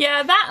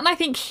 Yeah, that, and I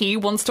think he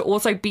wants to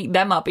also beat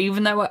them up,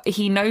 even though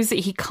he knows that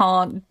he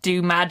can't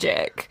do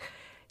magic.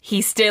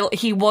 He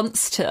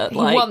wants to,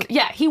 like...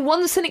 He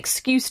wants an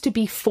excuse to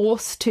be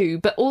forced to,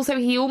 but also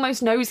he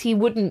almost knows he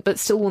wouldn't, but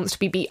still wants to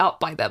be beat up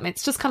by them.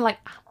 It's just kind of like,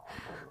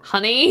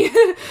 honey.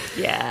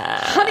 Yeah.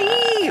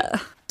 Honey!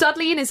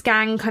 Dudley and his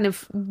gang kind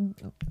of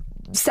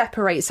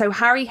separate, so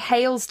Harry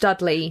hails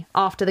Dudley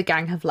after the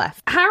gang have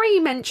left.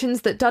 Harry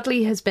mentions that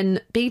Dudley has been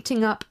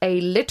beating up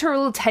a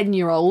literal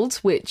 10-year-old,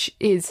 which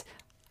is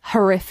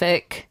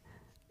horrific.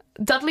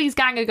 Dudley's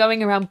gang are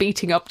going around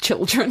beating up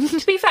children.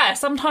 To be fair,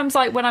 sometimes,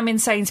 like, when I'm in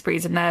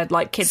Sainsbury's and they're,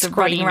 like, kids are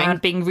running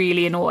around being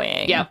really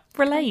annoying. Yeah.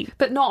 Relate.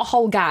 But not a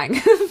whole gang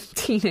of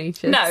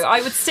teenagers. No,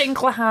 I would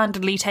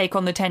single-handedly take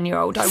on the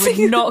 10-year-old. I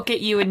would not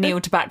get you and Neil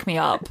to back me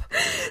up.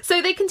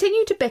 So they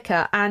continue to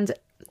bicker, and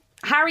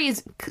Harry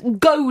is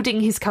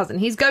goading his cousin.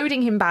 He's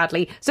goading him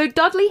badly. So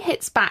Dudley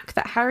hits back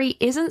that Harry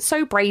isn't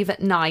so brave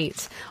at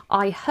night.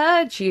 I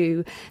heard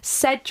you.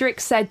 Cedric,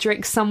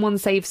 someone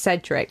save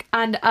Cedric.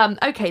 And,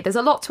 okay, there's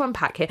a lot to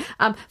unpack here.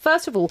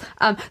 First of all,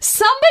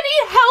 somebody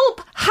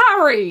help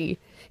Harry!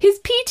 His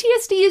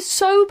PTSD is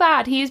so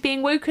bad, he is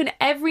being woken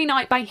every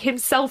night by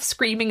himself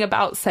screaming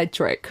about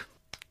Cedric.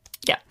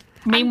 Yeah.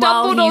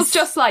 Meanwhile, Dumbledore's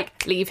just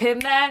like, leave him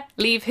there,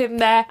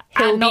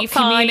 he'll be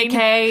fine.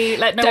 Communicate,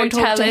 let no Don't one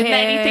talk tell to him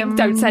anything,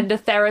 don't send a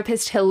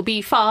therapist, he'll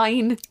be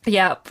fine.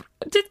 Yep.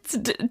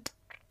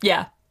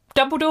 Yeah.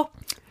 Dumbledore,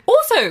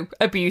 also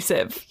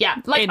abusive.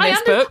 Yeah, like, in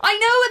this book. I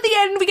know at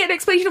the end we get an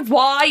explanation of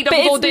why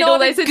Dumbledore did all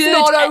this. It's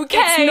not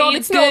okay.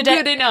 It's not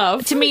good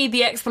enough. To me,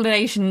 the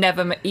explanation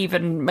never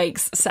even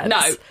makes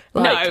sense.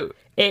 No.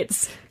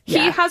 It's... He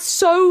has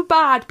so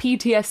bad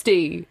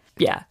PTSD.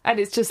 Yeah. And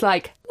it's just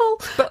like, well...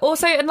 But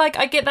also, and like,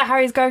 I get that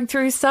Harry's going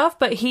through stuff,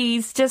 but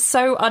he's just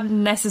so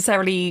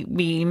unnecessarily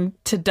mean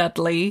to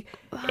Dudley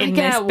in this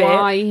bit. I get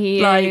why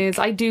he is.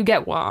 I do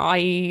get why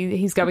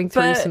he's going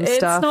through some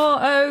stuff. It's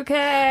not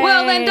okay.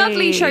 Well, then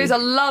Dudley shows a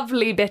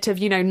lovely bit of,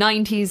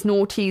 90s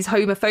noughties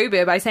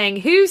homophobia by saying,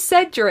 who's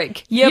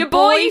Cedric? Your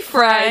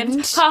boyfriend.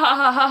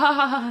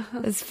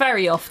 It's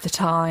very off the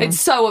time.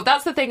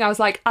 That's the thing. I was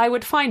like, I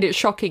would find it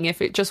shocking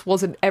if it just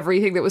wasn't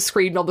everything that was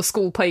screamed on the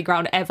school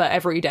playground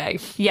every day.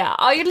 Yeah,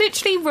 I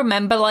literally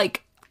remember,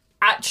 like,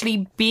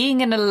 actually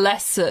being in a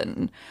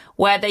lesson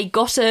where they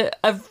got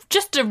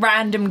just a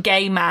random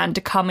gay man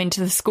to come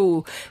into the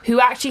school who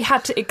actually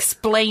had to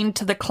explain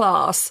to the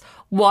class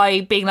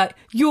why being like,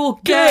 you're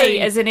gay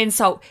as an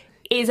insult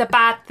is a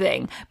bad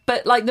thing.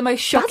 But, like, the most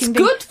shocking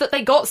thing... That's good that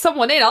they got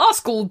someone in. Our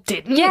school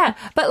didn't. Yeah,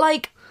 but,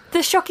 like,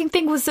 the shocking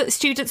thing was that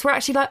students were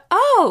actually like,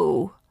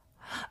 oh,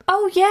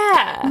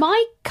 yeah.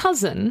 My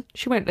cousin,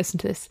 she won't listen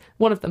to this,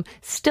 one of them,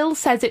 still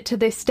says it to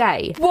this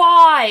day.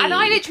 Why? And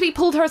I literally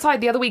pulled her aside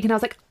the other week and I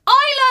was like,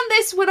 I learned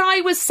this when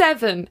I was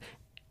 7.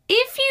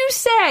 If you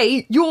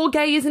say you're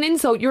gay is an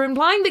insult, you're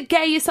implying that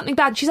gay is something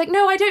bad. She's like,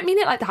 no, I don't mean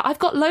it like that. I've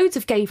got loads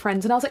of gay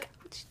friends. And I was like,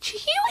 do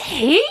you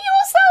hear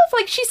yourself?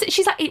 Like,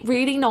 she's like, it's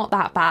really not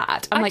that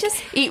bad. I'm like,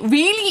 it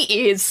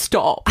really is,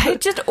 stop.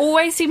 It just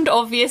always seemed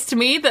obvious to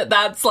me that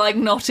that's, like,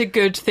 not a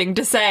good thing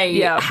to say.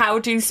 Yeah. How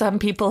do some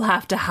people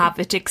have to have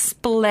it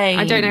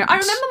explained? I don't know. I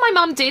remember my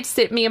mum did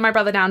sit me and my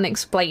brother down and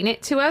explain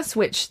it to us,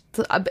 which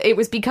it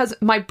was because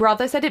my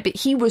brother said it, but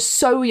he was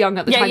so young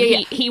at the time.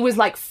 Yeah. He was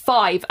like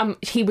 5.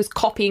 He was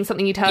copying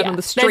something he'd heard on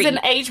the street. There's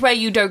an age where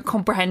you don't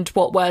comprehend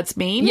what words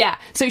mean. Yeah.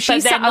 So she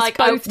sat us like,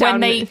 both down.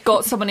 When they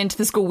got someone into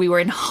the school, we were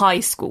in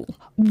high school.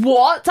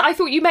 What? I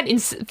thought you meant in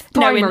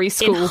primary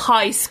school. In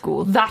high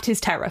school. That is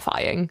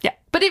terrifying. Yeah.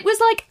 But it was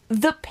like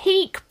the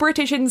peak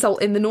British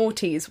insult in the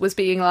noughties was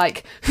being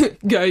like,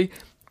 gay.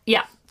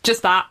 Yeah.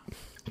 Just that.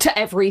 To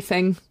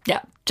everything.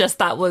 Yeah. Just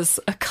that was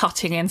a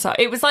cutting insult.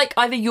 It was like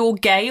either you're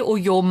gay or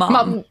your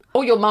mum.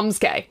 Or your mum's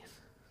gay.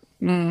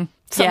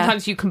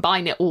 Sometimes you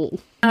combine it all.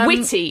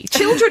 Witty.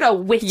 Children are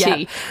witty.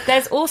 Yeah.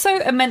 There's also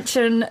a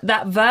mention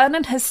that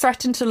Vernon has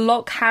threatened to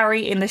lock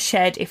Harry in the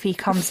shed if he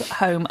comes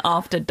home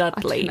after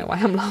Dudley. I don't know why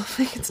I'm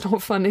laughing. It's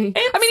not funny.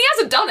 I mean, he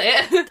hasn't done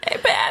it.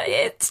 But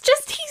it's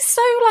just, he's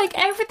so, like,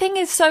 everything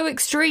is so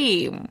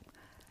extreme.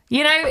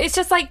 You know, it's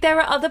just like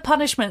there are other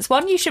punishments.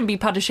 One, you shouldn't be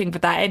punishing for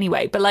that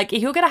anyway. But like,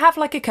 if you're going to have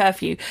like a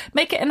curfew,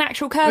 make it an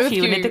actual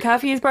curfew. And if the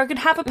curfew is broken,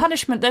 have a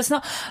punishment. There's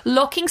not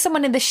locking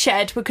someone in the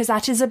shed because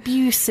that is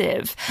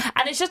abusive.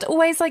 And it's just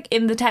always like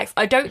in the text.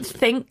 I don't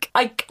think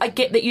I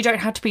get that you don't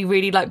have to be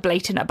really like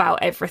blatant about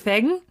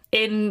everything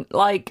in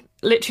like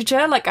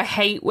literature. Like, I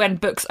hate when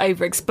books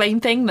over explain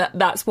things.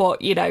 That's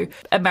what, you know,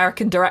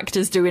 American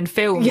directors do in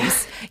films. Yeah.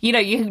 You know,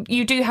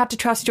 you do have to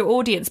trust your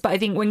audience. But I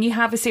think when you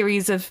have a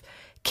series of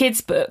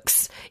kids'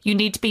 books, you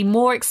need to be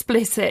more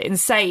explicit in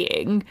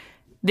saying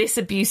this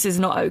abuse is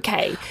not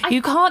okay.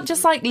 You can't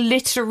just like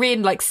litter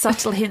in like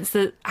subtle hints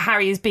that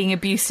Harry is being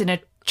abused in a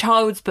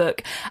child's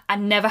book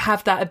and never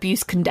have that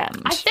abuse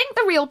condemned. I think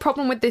the real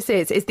problem with this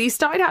is these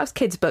started out as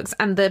kids' books,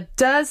 and the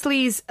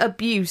Dursleys'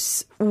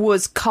 abuse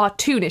was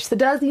cartoonish. The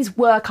Dursleys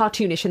were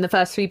cartoonish in the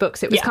first 3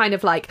 books. It was kind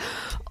of like,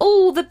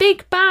 oh, the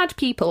big bad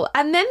people.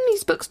 And then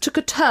these books took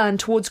a turn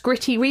towards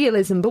gritty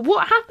realism. But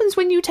what happens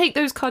when you take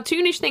those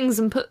cartoonish things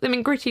and put them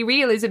in gritty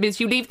realism is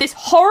you leave this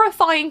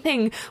horrifying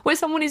thing where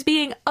someone is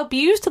being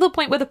abused to the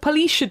point where the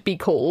police should be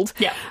called.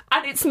 Yeah.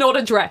 And it's not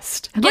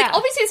addressed. Yeah. Like,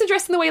 obviously it's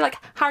addressed in the way, like,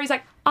 Harry's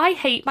like, I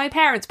hate my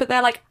parents, but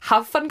they're like,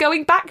 have fun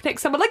going back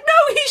next summer. Like,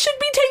 no, he should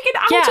be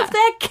taken out of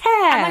their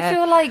care. And I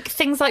feel like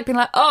things like being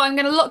like, oh, I'm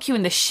going to lock you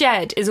in the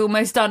shed is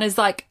almost done as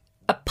like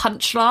a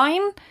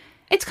punchline.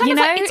 It's kind of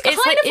like,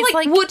 it's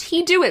like, would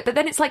he do it? But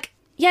then it's like,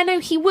 yeah, no,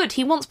 he would.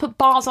 He once put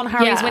bars on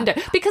Harry's window.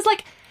 Because,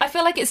 like, I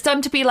feel like it's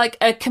done to be like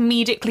a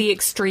comedically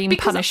extreme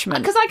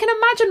punishment. Because I can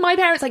imagine my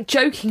parents like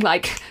joking,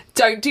 like,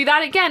 don't do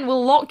that again,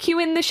 we'll lock you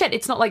in the shed.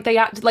 It's not like they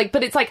act like,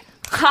 but it's like,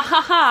 ha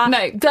ha ha.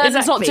 No,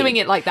 Dursley's not doing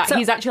it like that. So,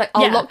 he's actually like,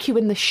 I'll lock you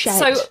in the shed.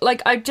 So,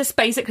 like, I just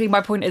basically,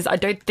 my point is, I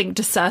don't think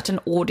to certain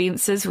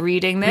audiences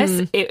reading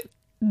this,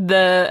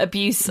 the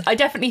abuse, I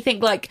definitely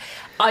think, like,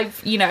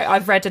 I've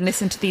read and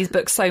listened to these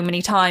books so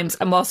many times,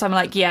 and whilst I'm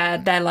like, yeah,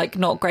 they're like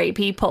not great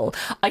people,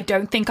 I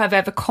don't think I've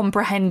ever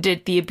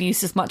comprehended the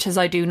abuse as much as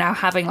I do now,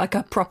 having like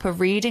a proper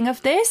reading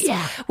of this.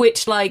 Yeah.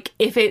 Which, like,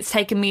 if it's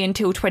taken me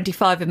until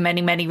 25 of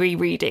many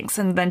rereadings,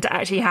 and then to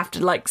actually have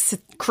to like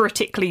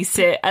critically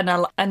sit and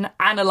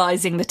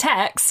analysing the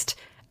text,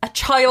 a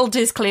child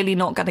is clearly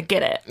not going to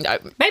get it. No.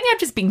 Maybe I'm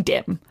just being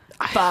dim.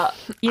 But,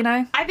 you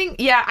know, I think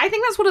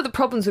that's one of the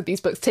problems with these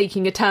books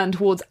taking a turn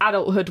towards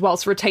adulthood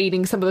whilst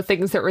retaining some of the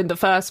things that were in the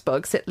first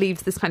books. It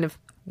leaves this kind of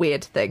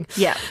weird thing.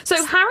 Yeah.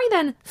 So Harry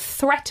then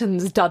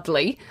threatens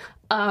Dudley,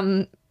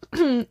 and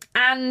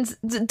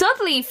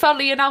Dudley,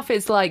 funnily enough,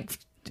 is like,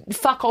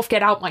 fuck off,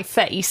 get out my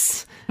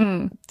face.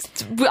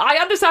 I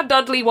understand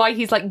Dudley why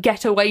he's like,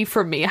 get away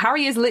from me.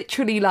 Harry is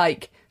literally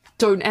like,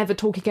 don't ever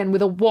talk again,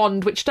 with a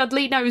wand, which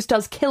Dudley knows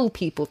does kill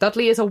people.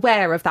 Dudley is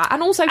aware of that.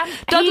 And also,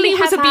 Dudley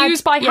was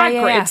abused by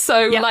Hagrid.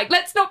 So, like,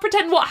 let's not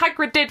pretend what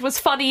Hagrid did was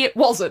funny. It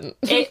wasn't.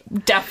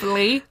 It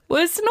definitely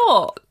was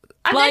not.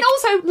 And then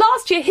also,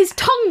 last year, his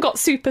tongue got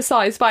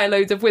supersized by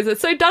loads of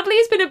wizards. So Dudley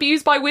has been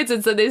abused by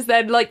wizards and is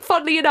then, like,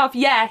 funnily enough,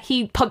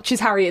 he punches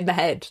Harry in the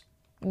head.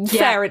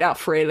 Fair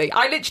enough, really.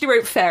 I literally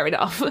wrote fair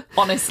enough.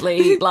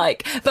 Honestly,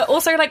 like, but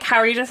also, like,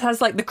 Harry just has,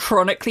 like, the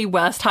chronically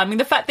worst timing.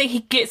 The fact that he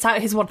gets out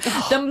his wand,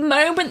 the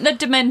moment the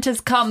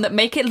Dementors come that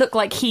make it look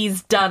like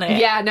he's done it.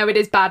 Yeah, no, it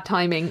is bad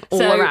timing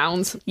all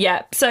around.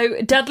 Yeah,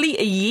 so Dudley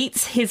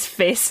yeets his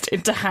fist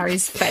into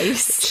Harry's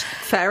face.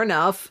 Fair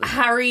enough.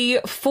 Harry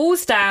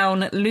falls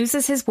down,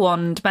 loses his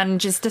wand,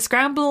 manages to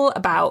scramble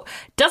about,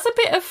 does a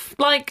bit of,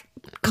 like,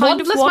 kind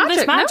of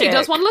wandless magic. No, he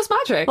does wandless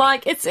magic.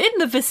 Like, it's in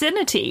the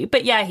vicinity.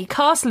 But yeah, he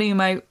casts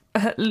Lumos,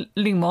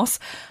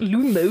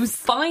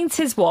 finds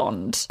his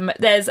wand.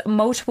 There's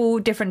multiple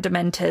different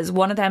Dementors.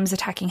 One of them's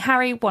attacking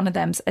Harry, one of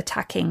them's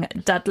attacking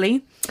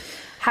Dudley.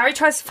 Harry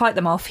tries to fight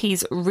them off.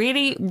 He's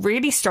really,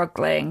 really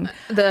struggling.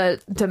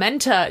 The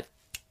Dementor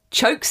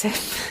chokes him.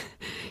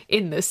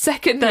 In the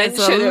second There's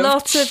mention a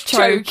lot of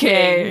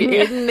choking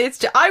in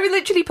this. I would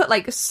literally put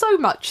like so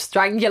much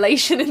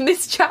strangulation in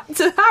this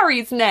chapter.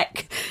 Harry's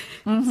neck.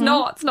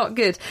 It's not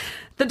good.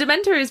 The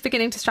Dementor is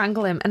beginning to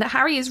strangle him, and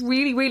Harry is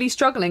really, really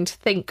struggling to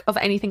think of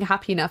anything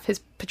happy enough.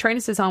 His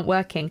Patronuses aren't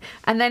working.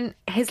 And then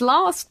his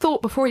last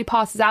thought before he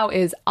passes out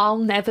is, I'll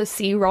never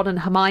see Ron and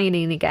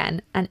Hermione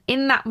again. And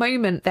in that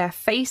moment, their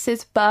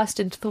faces burst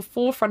into the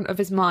forefront of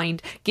his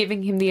mind,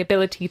 giving him the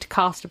ability to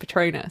cast a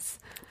Patronus.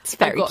 It's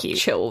very cute.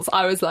 Chills.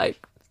 I was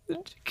like...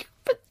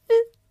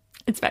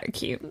 It's very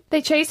cute.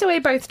 They chase away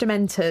both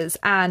Dementors,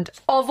 and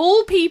of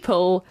all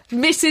people,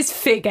 Mrs.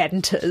 Figg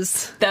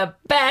enters. The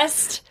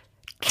best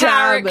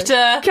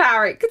character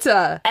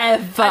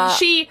ever. And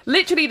she,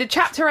 literally, the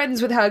chapter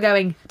ends with her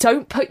going,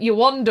 don't put your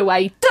wand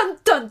away. Dun,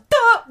 dun,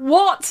 dun.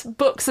 What?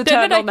 Books are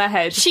turned on their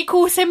head. She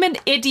calls him an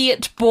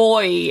idiot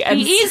boy. And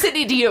he is an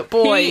idiot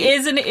boy. He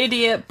is an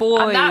idiot boy.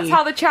 And that's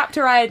how the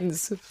chapter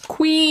ends.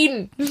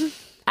 Queen.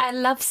 I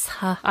loves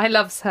her. I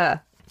loves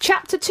her.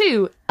 Chapter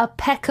 2, A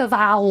Peck of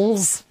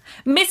Owls.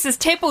 Mrs.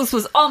 Tibbles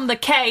was on the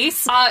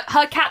case.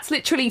 Her cats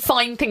literally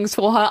find things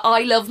for her.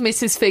 I love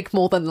Mrs. Figg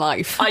more than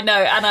life. I know,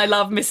 and I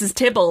love Mrs.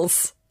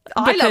 Tibbles.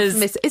 I love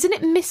Isn't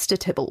it Mr.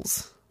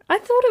 Tibbles? I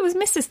thought it was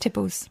Mrs.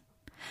 Tibbles.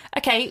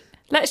 Okay,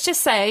 let's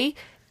just say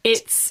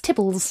It's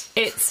Tibbles.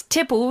 It's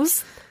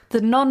Tibbles,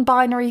 the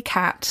non-binary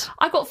cat.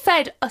 I got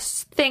fed a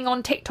thing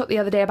on TikTok the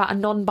other day about a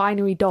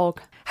non-binary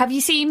dog. Have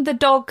you seen the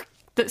dog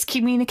that's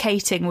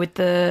communicating with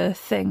the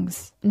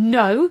things?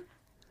 No.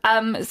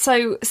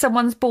 So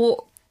someone's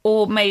bought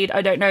or made,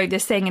 I don't know,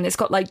 this thing, and it's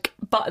got like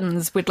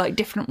buttons with like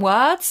different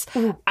words,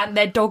 and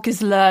their dog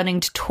is learning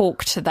to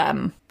talk to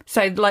them.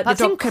 So like That's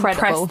the dog can incredible.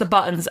 press the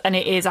buttons and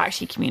it is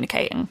actually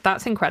communicating.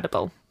 That's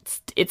incredible.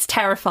 It's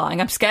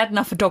terrifying. I'm scared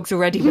enough of dogs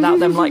already without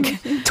them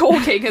like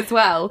Talking as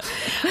well.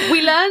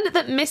 We learned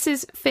that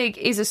Mrs. Figg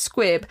is a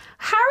squib.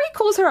 Harry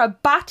calls her a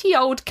batty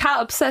old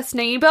cat-obsessed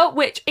neighbour,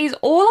 which is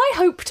all I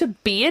hope to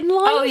be in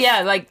life. oh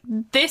yeah, like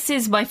this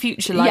is my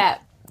future. Like Yeah.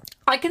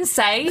 I can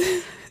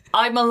say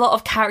I'm a lot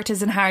of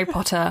characters in Harry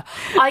Potter.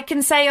 I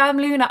can say I'm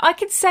Luna. I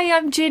can say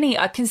I'm Ginny.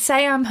 I can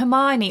say I'm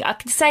Hermione. I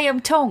can say I'm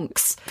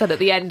Tonks. But at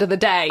the end of the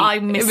day,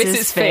 I'm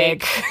Mrs.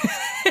 Figg.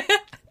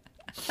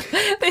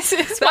 This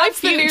is my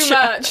That's the new future.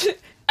 merch.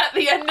 At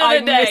the end of the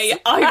I'm day,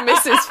 I'm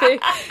Mrs.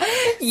 Figg.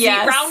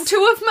 Yes. See, round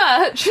 2 of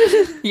merch.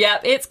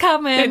 Yep, it's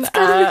coming. It's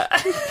coming.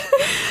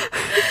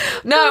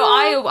 No,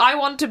 I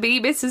want to be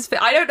Mrs. Figg.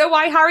 I don't know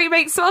why Harry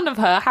makes fun of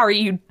her. Harry,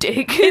 you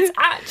dick. It's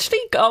actually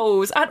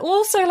goals. And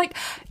also, like,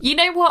 you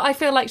know what I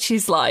feel like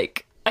she's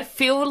like? I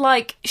feel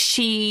like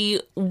she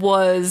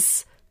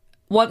was,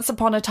 once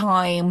upon a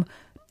time,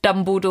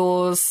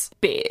 Dumbledore's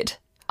beard.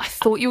 I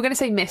thought you were going to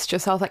say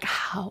mistress. I was like,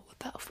 how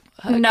the fuck?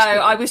 No,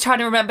 I was trying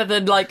to remember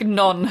the, like,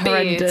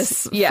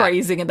 non-horrendous Beards. Yeah.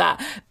 phrasing of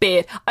that.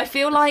 Beard. I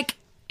feel like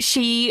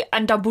she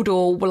and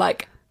Dumbledore were,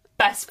 like,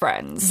 best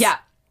friends. Yeah.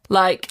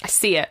 Like, I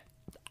see it.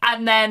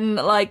 and then,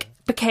 like,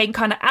 became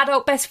kind of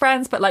adult best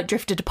friends, but, like,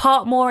 drifted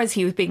apart more as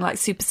he was being, like,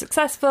 super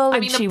successful. I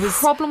And mean, she the was...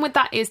 problem with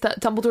that is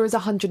that Dumbledore is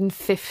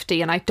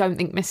 150, and I don't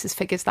think Mrs.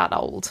 Figg is that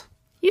old.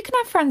 You can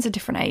have friends of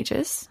different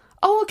ages.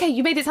 Oh, okay.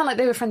 You made it sound like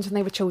they were friends when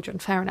they were children.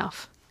 Fair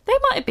enough. They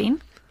might have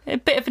been. A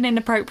bit of an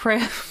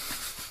inappropriate...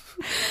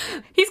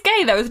 He's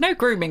gay, though. There's no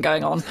grooming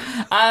going on.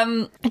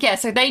 Yeah,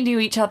 so they knew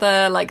each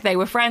other, like, they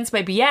were friends.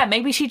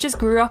 Maybe she just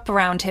grew up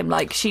around him.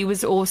 Like, she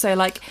was also,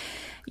 like,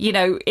 you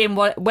know, in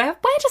what... Where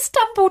does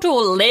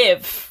Dumbledore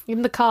live?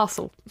 In the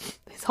castle.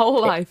 His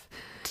whole life.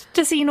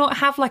 Does he not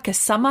have, like, a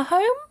summer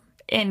home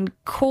in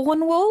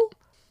Cornwall?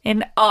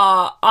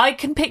 I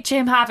can picture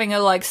him having a,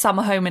 like,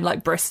 summer home in,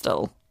 like,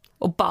 Bristol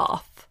or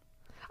Bath.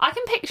 I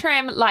can picture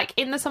him, like,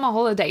 in the summer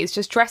holidays,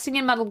 just dressing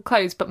in muggle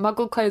clothes, but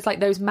muggle clothes like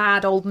those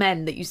mad old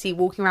men that you see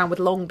walking around with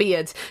long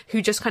beards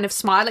who just kind of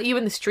smile at you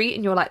in the street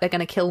and you're like, they're going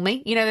to kill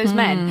me. You know, those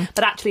men.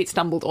 But actually, it's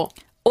Dumbledore.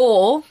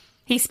 Or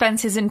he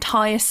spends his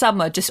entire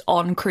summer just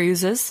on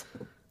cruises.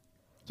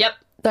 Yep.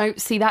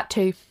 Don't see that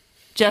too.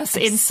 Just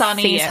in see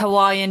Sunny's it.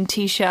 Hawaiian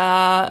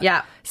t-shirt.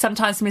 Yeah.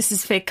 Sometimes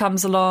Mrs. Figg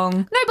comes along.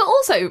 No, but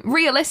also,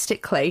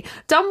 realistically,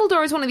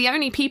 Dumbledore is one of the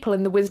only people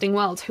in the wizarding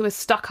world who has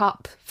stuck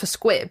up for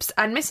squibs,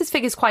 and Mrs.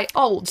 Figg is quite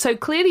old, so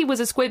clearly was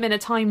a squib in a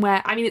time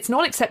where, I mean, it's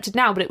not accepted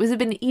now, but it would have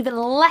been even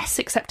less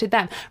accepted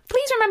then.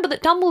 Please remember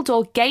that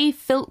Dumbledore gave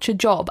Filch a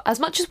job, as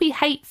much as we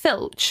hate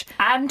Filch.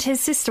 And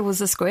his sister was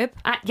a squib.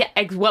 Yeah,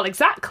 well,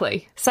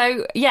 exactly.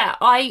 So, yeah,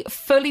 I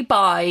fully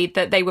buy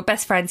that they were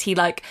best friends. He,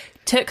 like,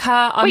 took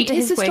her under Wait,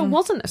 his his sister wing.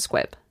 wasn't a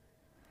squib.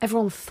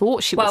 Everyone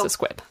thought she was Well, a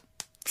squib.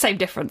 Same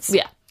difference.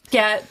 Yeah.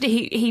 Yeah,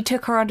 he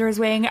took her under his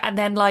wing, and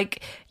then,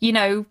 like, you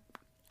know,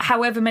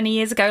 however many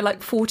years ago,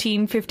 like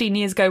 14, 15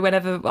 years ago,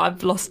 whenever,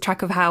 I've lost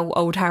track of how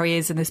old Harry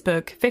is in this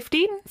book.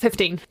 15?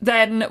 15.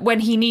 Then when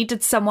he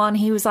needed someone,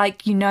 he was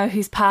like, you know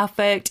who's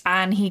perfect,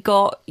 and he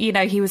got, you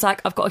know, he was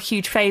like, I've got a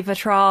huge favour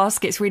to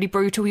ask, it's really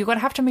brutal, you're going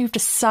to have to move to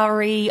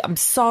Surrey, I'm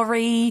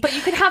sorry. But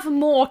you can have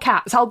more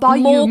cats. I'll buy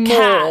more you more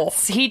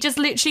cats. He just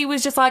literally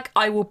was just like,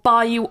 I will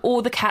buy you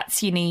all the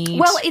cats you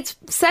need. Well, it's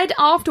said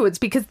afterwards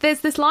because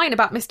there's this line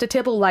about Mr.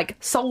 Tibble, like,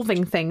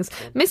 solving things.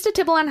 Mr.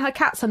 Tibble and her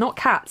cats are not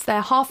cats.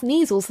 They're half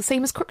Neasels, the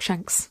same as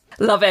Crookshanks.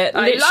 Love it.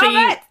 I Literally,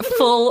 love it.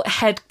 full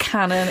head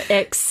canon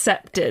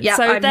accepted. Yeah,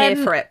 so I'm then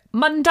here for it.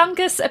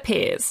 Mundungus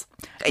appears.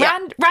 Yeah.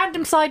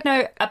 Random side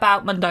note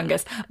about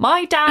Mundungus.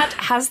 My dad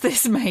has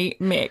this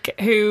mate, Mick,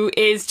 who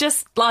is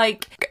just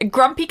like a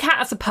grumpy cat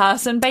as a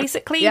person,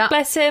 basically. Yeah,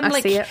 Bless him. I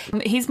Like, see it.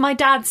 he's my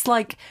dad's,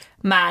 like,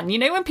 man. You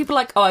know when people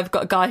are like, oh, I've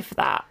got a guy for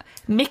that?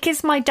 Mick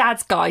is my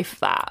dad's guy for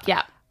that.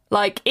 Yeah.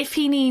 Like, if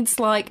he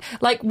needs, like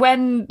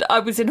when I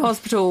was in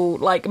hospital,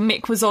 like,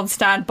 Mick was on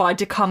standby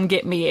to come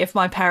get me if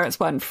my parents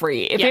weren't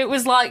free. If Yeah. it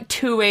was, like,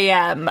 2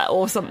 a.m.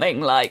 or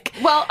something, like...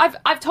 Well,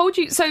 I've told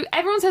you. So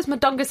everyone says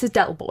Mundungus is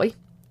Del Boy.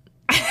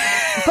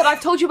 But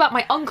I've told you about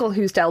my uncle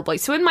who's Del Boy.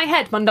 So in my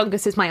head,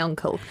 Mundungus is my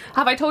uncle.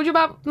 Have I told you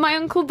about my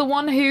uncle? The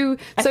one who...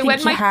 I So think when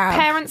you my have.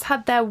 parents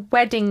had their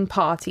wedding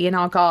party in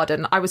our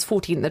garden, I was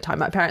 14 at the time,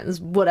 my parents,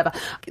 whatever.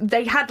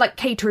 They had, like,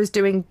 caterers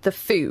doing the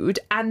food.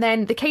 And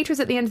then the caterers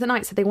at the end of the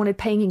night said they wanted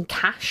paying in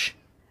cash.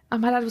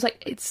 And my dad was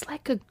like, it's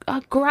like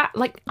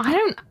like, I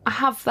don't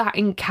have that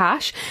in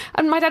cash.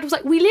 And my dad was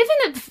like, we live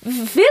in a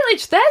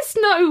village. There's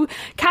no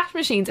cash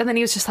machines. And then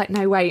he was just like,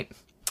 no, wait.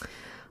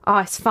 Oh,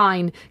 it's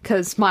fine,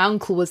 because my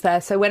uncle was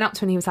there. So I went up to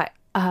him and he was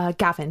like,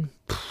 Gavin,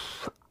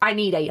 I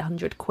need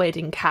 800 quid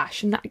in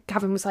cash. And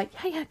Gavin was like,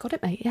 yeah, got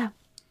it, mate, yeah.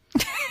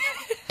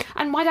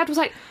 And my dad was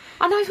like,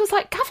 and I was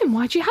like, Gavin,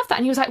 why'd you have that?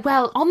 And he was like,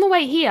 well, on the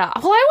way here, I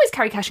always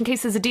carry cash in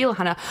case there's a deal,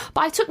 Hannah,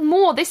 but I took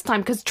more this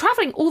time because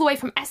travelling all the way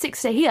from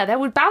Essex to here, there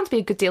was bound to be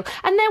a good deal.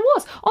 And there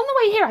was. On the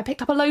way here, I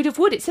picked up a load of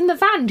wood. It's in the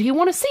van. Do you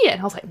want to see it?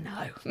 And I was like,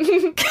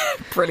 no.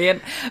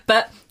 Brilliant.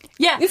 But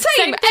yeah,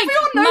 same.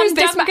 Everyone knows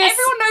this man.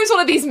 Everyone knows one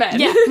of these men.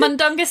 Yeah,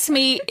 Mundungus to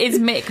me is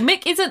Mick.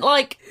 Mick isn't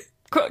like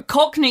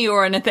Cockney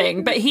or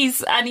anything, but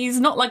he's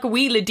not like a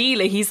wheeler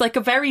dealer. He's like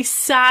a very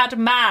sad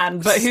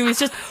man, but who is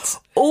just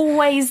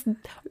always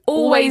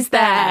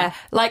there.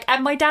 Like,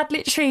 and my dad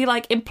literally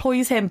like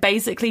employs him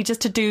basically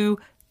just to do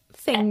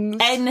things,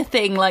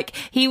 anything. Like,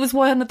 he was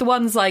one of the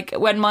ones, like,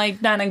 when my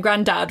nan and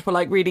granddad were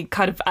like really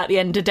kind of at the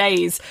end of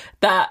days,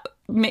 that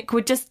Mick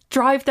would just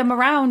drive them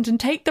around and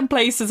take them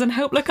places and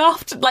help look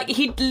after. Like,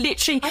 he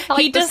literally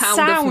he does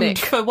sound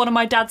for one of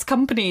my dad's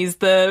companies.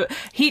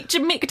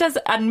 Mick does,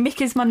 and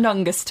Mick is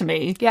Mundungus to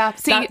me. Yeah,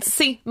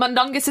 see,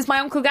 Mundungus is my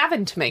Uncle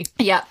Gavin to me.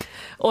 Yeah.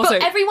 Also,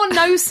 but everyone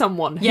knows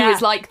someone who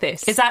is like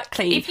this.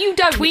 Exactly. If you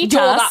don't, tweet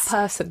you're us, that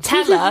person.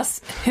 Tell us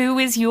who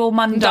is your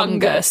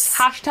Mundungus.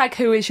 Hashtag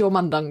who is your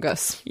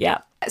Mundungus.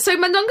 Yeah. So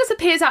Mundungus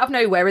appears out of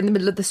nowhere in the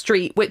middle of the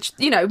street, which,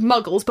 you know,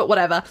 muggles, but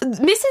whatever.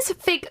 Mrs.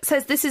 Figg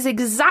says this is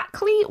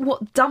exactly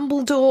what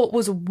Dumbledore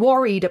was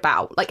worried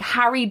about, like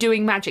Harry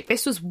doing magic.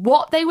 This was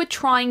what they were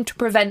trying to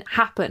prevent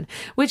happen,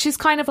 which is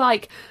kind of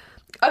like,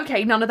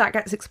 okay, none of that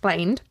gets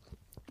explained.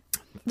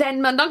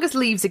 Then Mundungus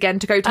leaves again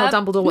to go tell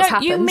Dumbledore what's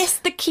happened. You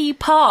missed the key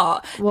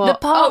part. What? The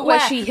part where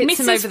she hits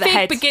him over the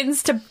head. Mrs. Figg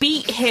begins to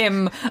beat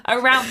him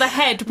around the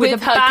head with a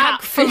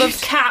bag full of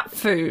cat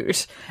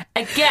food.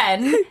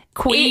 Again,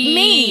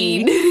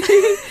 Queen.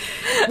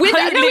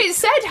 It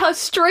said her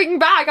string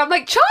bag. I'm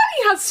like,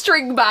 Charlie has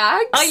string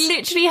bags. I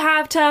literally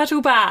have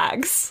turtle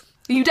bags.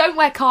 You don't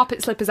wear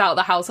carpet slippers out of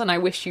the house, and I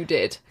wish you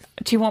did.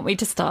 Do you want me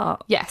to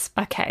start? Yes.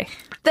 Okay.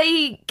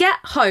 They get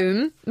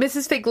home,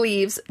 Mrs. Figg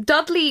leaves,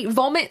 Dudley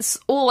vomits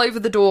all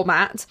over the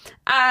doormat,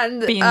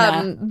 and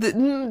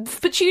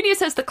Petunia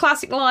says the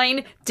classic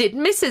line, did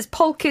Mrs.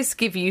 Polkiss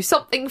give you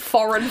something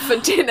foreign for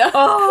dinner?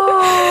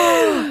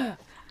 Oh!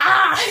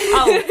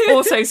 Oh,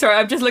 also, sorry,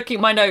 I'm just looking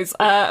at my notes.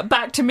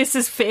 Back to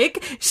Mrs.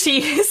 Figg.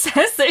 She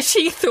says that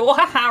she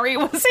thought Harry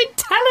was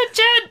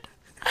intelligent.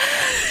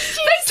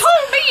 They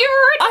told me you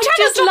were intelligent, I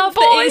just love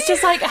boy. that it's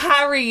just like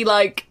Harry,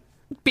 like,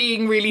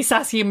 being really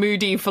sassy and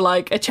moody for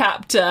like a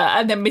chapter,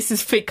 and then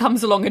Mrs. Figg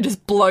comes along and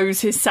just blows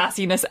his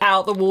sassiness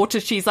out the water.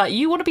 She's like,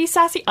 you want to be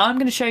sassy? I'm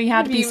going to show you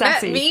how to be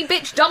sassy. You met me,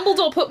 bitch.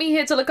 Dumbledore put me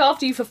here to look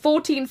after you for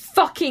 14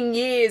 fucking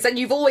years, and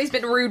you've always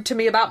been rude to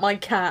me about my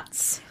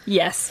cats.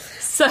 Yes.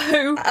 So,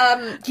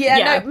 no,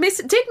 did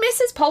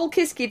Mrs.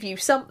 Polkiss give you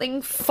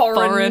something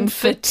foreign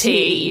for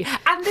tea?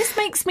 And this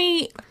makes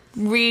me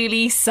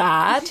really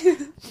sad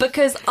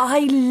because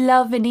I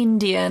love an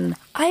Indian.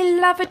 I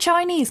love a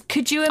Chinese.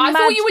 Could you imagine? I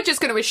thought you were just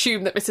going to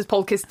assume that Mrs.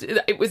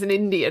 Polkiss, it was an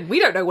Indian.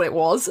 We don't know what it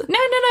was. No.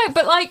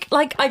 But like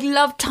I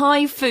love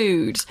Thai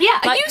food. Yeah,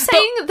 are you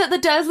saying that the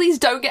Dursleys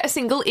don't get a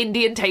single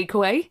Indian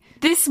takeaway?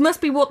 This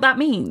must be what that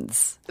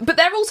means. But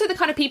they're also the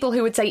kind of people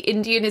who would say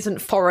Indian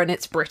isn't foreign,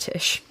 it's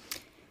British.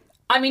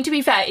 I mean, to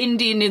be fair,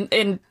 Indian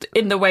in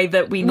the way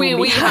that we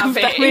normally have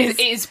it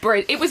is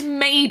British. It was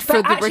made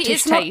for the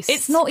British taste.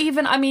 It's not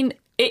even, I mean,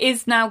 it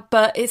is now,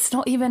 but it's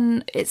not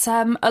even, it's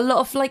a lot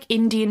of like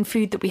Indian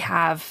food that we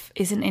have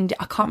isn't Indian.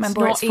 I can't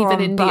remember where it's from,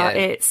 even but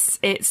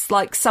it's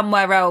like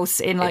somewhere else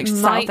in like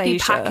South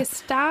Asia.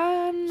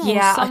 Pakistan or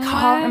yeah, somewhere. I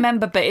can't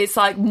remember, but it's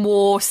like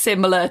more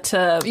similar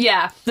to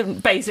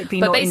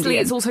basically not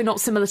Indian. It's also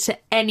not similar to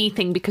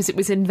anything because it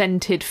was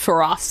invented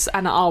for us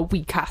and our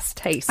weak ass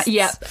tastes.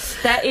 Yeah,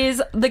 there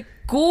is the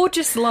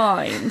gorgeous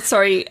line,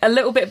 sorry, a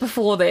little bit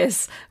before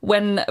this,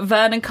 when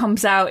Vernon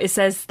comes out, it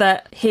says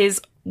that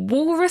his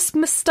walrus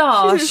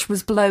moustache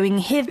was blowing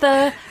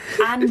hither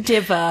and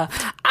dither,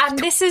 and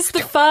this is the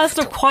first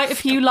of quite a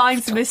few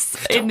lines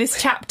in this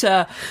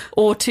chapter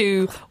or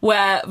two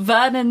where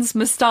Vernon's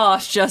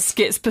moustache just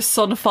gets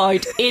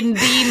personified in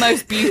the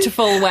most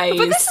beautiful ways.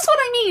 But this is what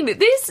I mean.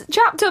 This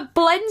chapter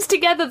blends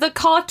together the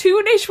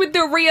cartoonish with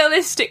the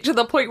realistic to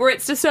the point where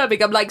it's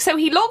disturbing. I'm like, so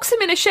he locks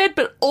him in a shed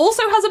but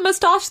also has a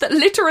moustache that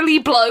literally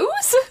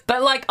blows?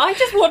 But like, I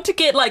just want to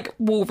get like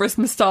walrus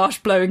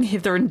moustache blowing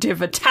hither and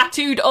dither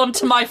tattooed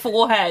onto my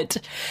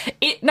forehead.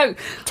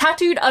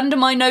 Tattooed under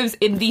my nose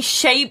in the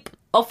shape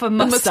of a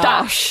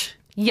moustache.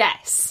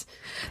 Yes.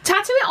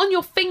 Tattoo it on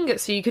your finger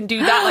so you can do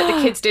that like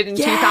the kids did in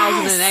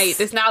 2008.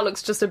 This now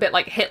looks just a bit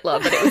like Hitler,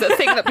 but it was a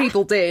thing that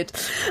people did.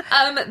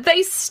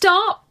 They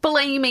start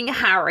blaming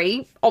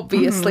Harry,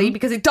 obviously,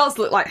 because it does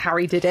look like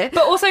Harry did it.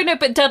 But also,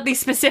 but Dudley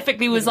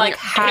specifically was like,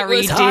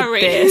 Harry did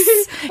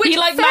this. Which,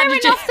 fair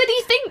enough that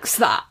he thinks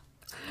that.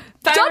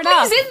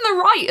 Dudley's in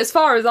the right, as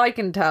far as I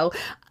can tell.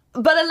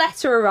 But a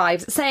letter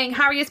arrives saying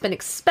Harry has been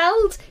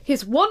expelled,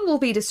 his wand will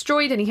be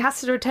destroyed, and he has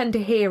to attend a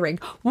hearing.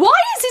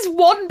 Why is his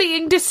wand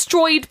being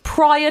destroyed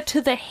prior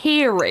to the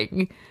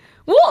hearing?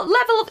 What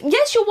level of...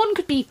 Yes, your wand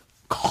could be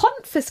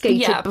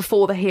confiscated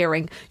before the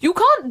hearing. You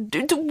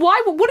can't...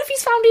 Why? What if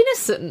he's found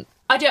innocent?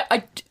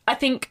 I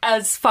think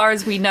as far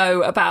as we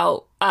know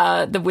about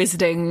the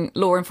wizarding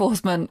law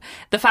enforcement,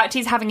 the fact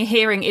he's having a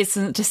hearing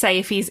isn't to say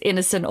if he's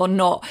innocent or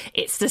not.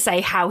 It's to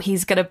say how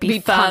he's going to be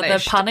further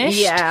punished.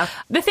 Yeah.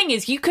 The thing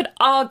is, you could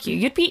argue,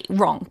 you'd be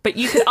wrong, but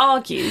you could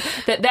argue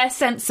that their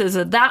senses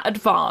are that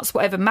advanced,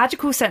 whatever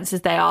magical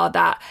senses they are,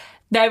 that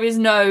there is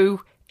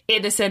no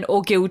innocent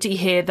or guilty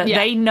here that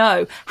they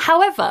know.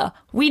 However,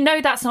 we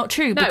know that's not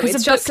true because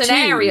it's of just book an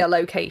 2. area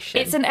location.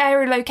 It's an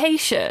area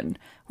location,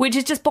 which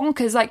is just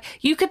bonkers. Like,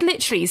 you could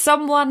literally,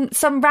 some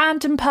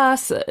random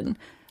person,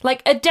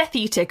 like a Death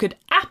Eater, could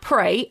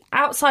apparate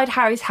outside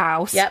Harry's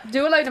house. Yep,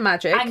 do a load of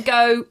magic. And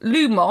go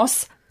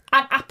Lumos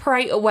and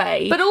apparate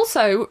away. But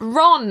also,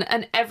 Ron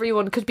and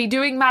everyone could be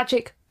doing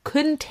magic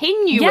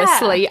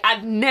continuously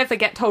and never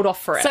get told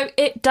off for it. So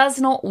it does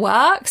not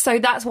work. So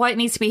that's why it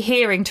needs to be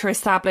hearing to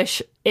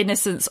establish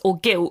innocence or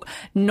guilt,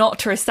 not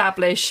to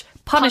establish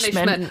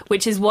punishment,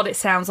 which is what it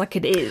sounds like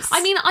it is.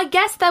 I mean, I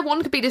guess their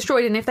wand could be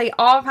destroyed, and if they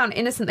are found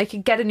innocent, they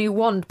could get a new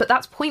wand, but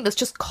that's pointless.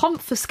 Just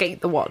confiscate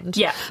the wand.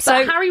 Yeah. So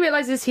Harry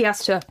realises he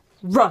has to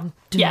run.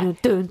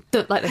 Like those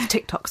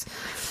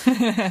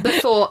TikToks.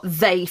 Before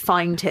they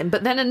find him.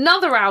 But then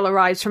another owl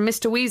arrives from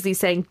Mr. Weasley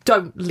saying,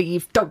 don't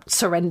leave, don't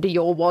surrender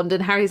your wand.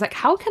 And Harry's like,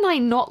 how can I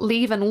not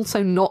leave and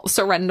also not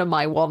surrender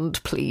my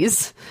wand,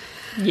 please?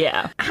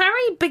 Yeah.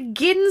 Harry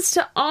begins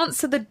to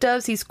answer the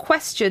Dursleys'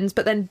 questions,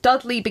 but then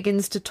Dudley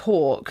begins to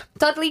talk.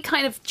 Dudley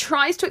kind of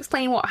tries to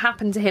explain what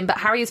happened to him, but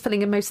Harry is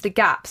filling in most of the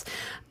gaps.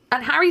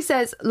 And Harry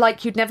says,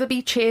 like, you'd never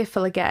be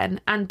cheerful again.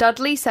 And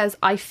Dudley says,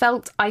 I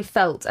felt.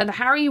 And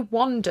Harry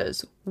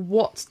wonders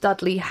what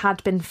Dudley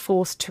had been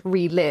forced to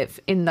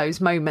relive in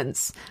those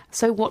moments.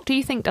 So what do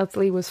you think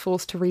Dudley was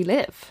forced to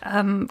relive?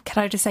 Can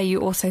I just say you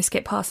also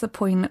skip past the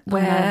point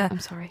where I'm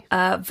sorry.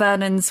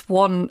 Vernon's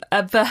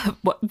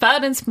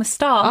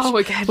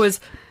moustache was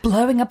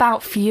blowing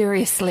about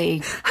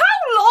furiously.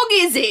 How long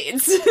is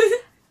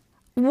it?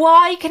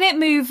 Why can it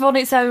move on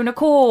its own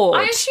accord?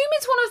 I assume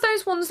it's one of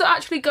those ones that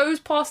actually goes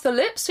past the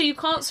lips, so you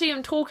can't see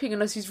him talking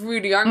unless he's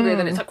really angry,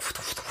 then it's like...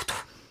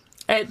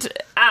 It's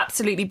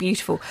absolutely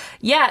beautiful.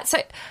 Yeah,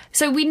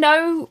 so we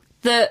know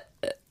that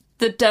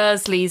the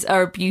Dursleys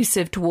are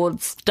abusive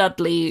towards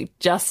Dudley,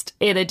 just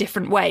in a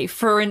different way.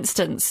 For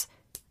instance,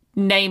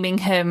 naming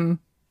him...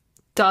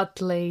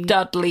 Dursley.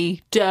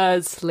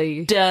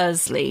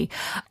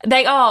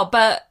 They are,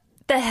 but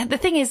the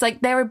thing is,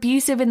 like, they're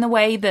abusive in the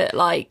way that,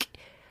 like...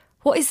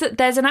 What is it?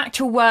 There's an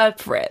actual word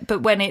for it,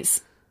 but when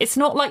it's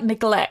not like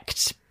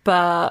neglect,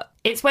 but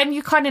it's when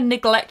you kind of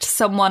neglect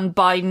someone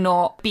by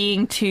not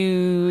being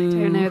too... I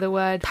don't know the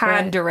word.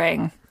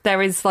 Pandering.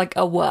 There is like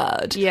a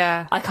word.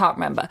 Yeah. I can't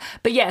remember.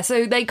 But yeah,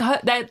 so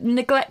they're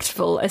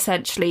neglectful,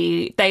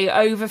 essentially. They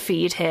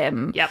overfeed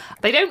him. Yep.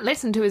 They don't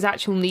listen to his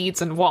actual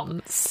needs and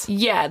wants.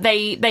 Yeah,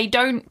 they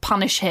don't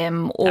punish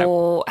him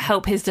or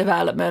help his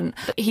development.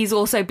 He's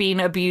also been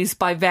abused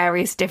by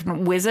various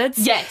different wizards.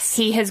 Yes.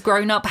 He has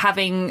grown up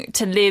having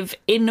to live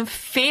in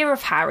fear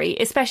of Harry,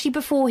 especially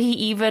before he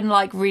even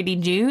like really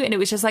knew. And it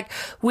was just like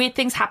weird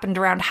things happened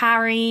around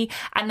Harry.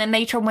 And then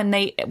later on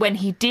when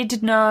he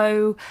did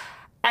know...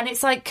 And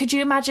it's like, could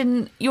you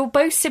imagine you're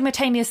both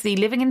simultaneously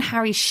living in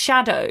Harry's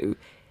shadow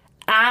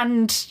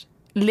and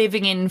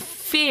living in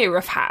fear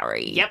of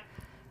Harry? Yep.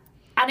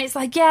 And it's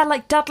like, yeah,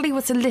 like Dudley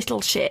was a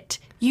little shit.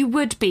 You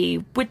would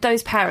be with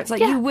those parents. Like,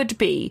 you would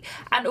be.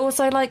 And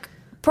also, like,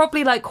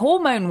 probably like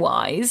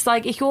hormone-wise,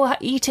 like if you're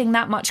eating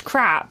that much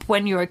crap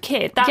when you're a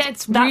kid,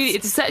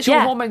 it sets your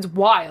hormones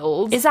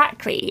wild.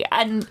 Exactly.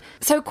 And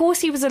so of course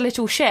he was a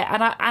little shit,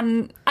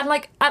 and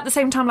like at the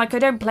same time, like I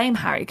don't blame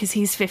Harry because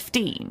he's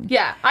 15.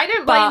 Yeah, I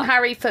don't blame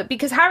Harry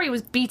because Harry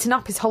was beaten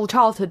up his whole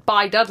childhood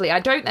by Dudley. I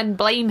don't then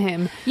blame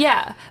him.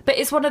 Yeah, but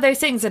it's one of those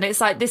things, and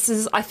it's like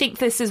I think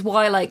this is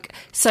why like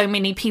so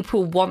many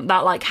people want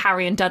that like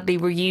Harry and Dudley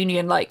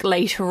reunion like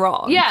later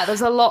on. Yeah, there's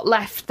a lot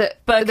left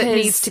that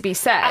needs to be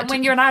said. And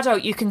when you're an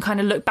adult, you can kind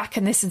of look back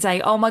on this and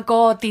say, oh my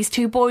god, these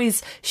two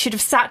boys should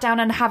have sat down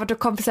and had a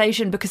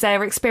conversation because they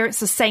experienced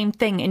the same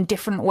thing in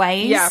different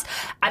ways. Yeah.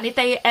 And if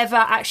they ever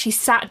actually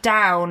sat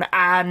down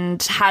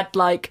and had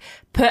like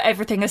put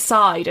everything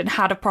aside and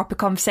had a proper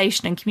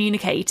conversation and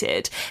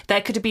communicated,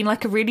 there could have been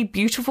like a really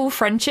beautiful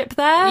friendship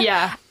there.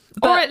 Yeah.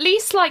 Or at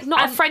least, like,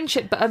 not a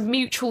friendship, but a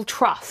mutual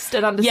trust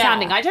and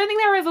understanding. Yeah. I don't think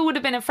there ever would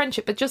have been a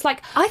friendship, but just,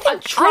 like, a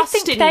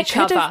trust in each other. I think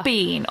there could have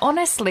been.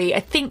 Honestly,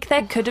 I think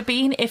there could have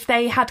been if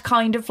they had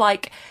kind of,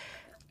 like,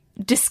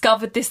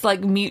 discovered this,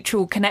 like,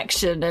 mutual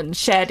connection and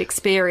shared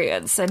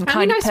experience and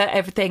put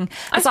everything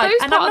aside. I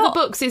suppose part of the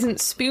books isn't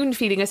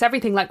spoon-feeding us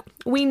everything. Like,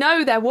 we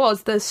know there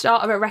was the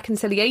start of a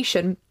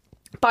reconciliation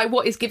by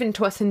what is given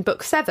to us in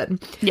Book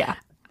 7. Yeah.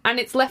 And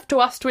it's left to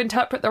us to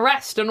interpret the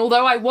rest. And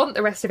although I want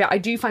the rest of it, I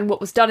do find what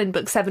was done in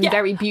Book 7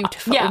 very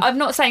beautiful. Yeah, I'm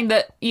not saying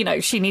that, you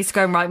know, she needs to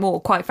go and write more.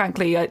 Quite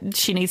frankly,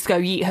 she needs to go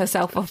yeet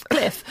herself off a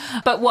cliff.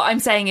 But what I'm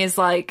saying is,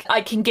 like,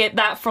 I can get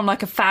that from,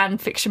 like, a fan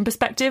fiction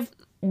perspective.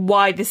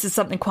 why this is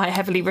something quite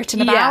heavily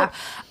written about.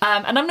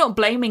 And I'm not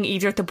blaming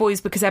either of the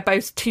boys because they're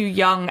both too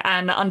young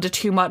and under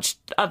too much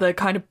other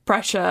kind of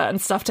pressure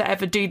and stuff to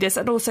ever do this.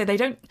 And also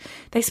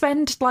they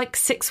spend like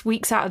 6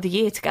 weeks out of the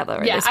year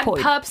together at this point.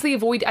 And purposely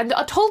avoid, and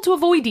are told to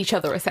avoid each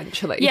other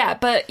essentially. Yeah,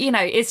 but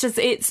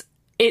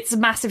it's a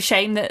massive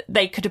shame that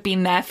they could have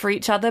been there for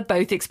each other,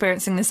 both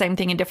experiencing the same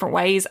thing in different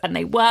ways, and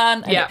they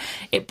weren't. And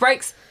it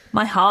breaks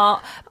my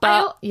heart.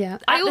 But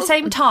at the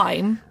same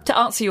time, to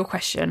answer your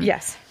question,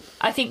 yes,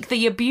 I think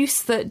the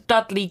abuse that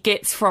Dudley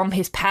gets from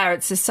his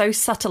parents is so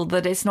subtle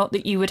that it's not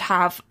that you would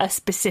have a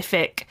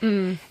specific,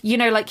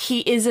 like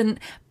he isn't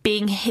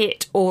being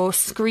hit or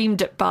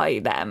screamed at by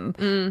them.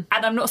 And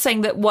I'm not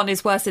saying that one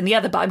is worse than the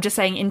other, but I'm just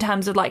saying in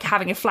terms of like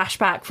having a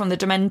flashback from the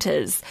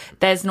Dementors,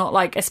 there's not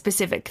like a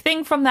specific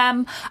thing from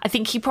them. I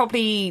think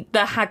the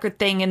Hagrid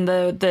thing and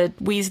the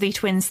Weasley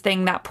twins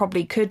thing, that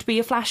probably could be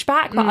a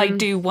flashback, but I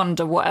do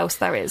wonder what else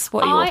there is.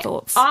 What are your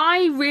thoughts?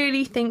 I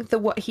really think that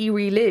what he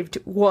relived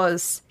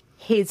was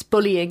his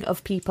bullying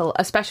of people,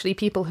 especially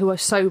people who are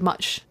so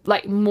much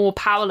like more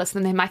powerless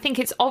than him. I think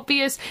it's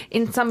obvious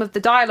in some of the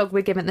dialogue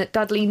we're given that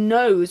Dudley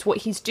knows what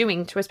he's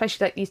doing to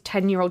especially like these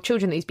 10-year-old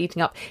children that he's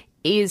beating up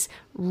is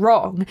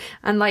wrong.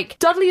 And like,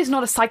 Dudley is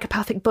not a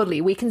psychopathic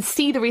bully. We can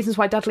see the reasons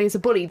why Dudley is a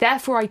bully.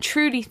 Therefore, I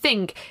truly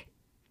think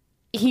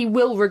he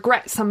will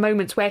regret some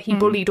moments where he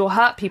bullied or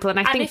hurt people. And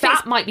I think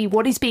that might be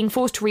what he's being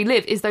forced to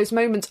relive, is those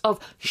moments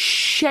of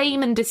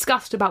shame and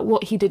disgust about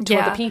what he did to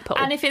other people.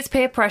 And if it's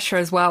peer pressure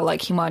as well,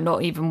 like he might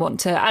not even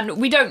want to. And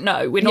we don't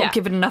know. We're not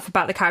given enough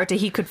about the character.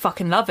 He could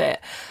fucking love it.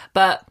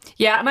 But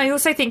yeah, and I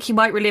also think he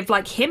might relive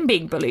like him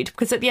being bullied,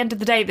 because at the end of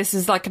the day, this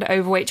is like an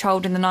overweight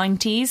child in the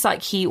 90s.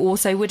 Like he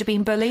also would have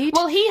been bullied.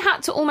 Well, he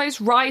had to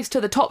almost rise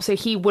to the top so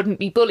he wouldn't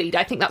be bullied.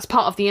 I think that's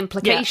part of the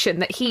implication,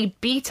 that he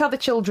beat other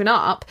children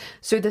up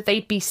so that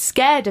they'd be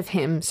scared of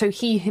him so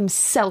he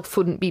himself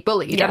wouldn't be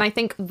bullied. And I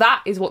think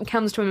that is what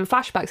comes to him in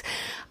flashbacks.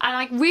 And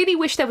I really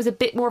wish there was a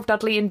bit more of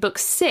Dudley in book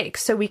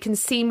 6 so we can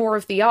see more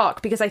of the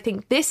arc, because I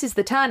think this is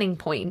the turning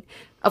point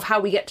of how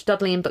we get to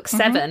Dudley in book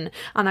 7,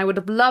 and I would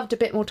have loved a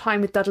bit more time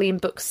with Dudley in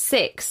book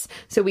 6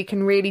 so we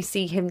can really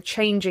see him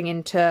changing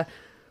into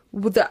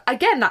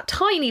that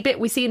tiny bit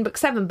we see in book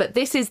 7. But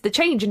this is the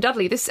change in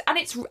Dudley. It's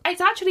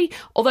actually,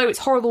 although it's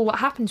horrible what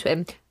happened to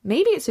him,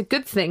 maybe it's a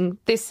good thing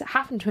this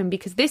happened to him,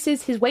 because this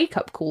is his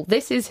wake-up call.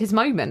 This is his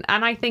moment.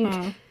 And I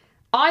think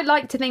I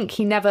like to think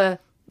he never,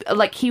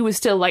 like, he was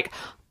still like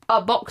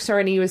a boxer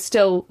and he was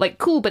still like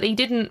cool, but he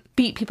didn't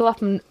beat people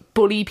up and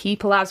bully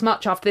people as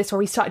much after this,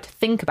 or he started to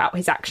think about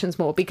his actions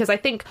more, because I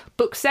think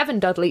book 7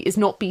 Dudley is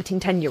not beating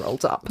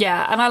 10-year-olds up.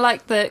 Yeah, and I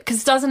like that,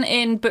 because doesn't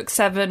in book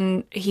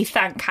 7 he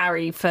thank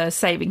Harry for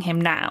saving him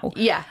now?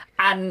 Yeah.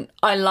 And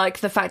I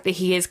like the fact that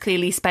he has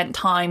clearly spent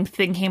time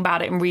thinking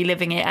about it and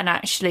reliving it and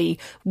actually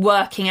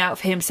working out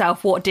for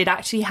himself what did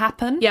actually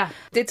happen. Yeah,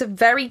 it's a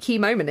very key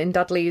moment in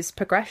Dudley's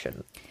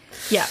progression.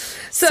 Yeah.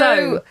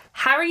 So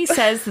Harry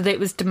says that it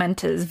was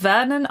Dementors.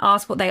 Vernon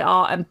asks what they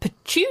are, and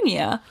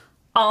Petunia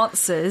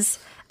answers,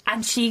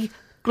 and she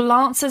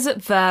glances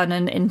at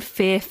Vernon in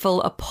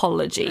fearful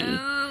apology.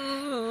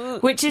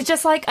 Which is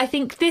just like, I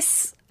think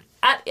this,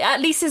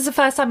 at least is the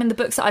first time in the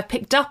books that I've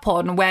picked up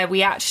on where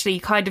we actually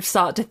kind of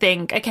start to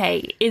think,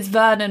 okay, is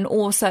Vernon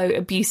also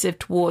abusive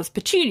towards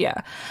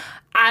Petunia?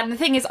 And the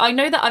thing is, I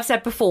know that I've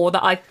said before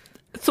that I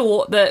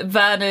thought that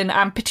Vernon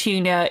and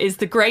Petunia is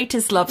the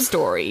greatest love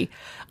story.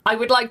 I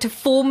would like to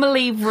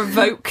formally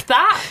revoke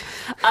that,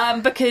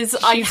 because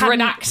I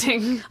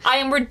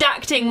am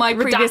redacting my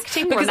previous,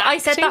 because I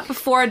said that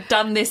before I'd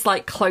done this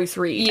like close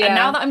read, and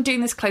now that I'm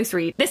doing this close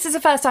read, this is the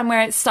first time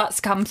where it starts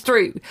to come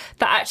through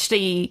that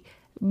actually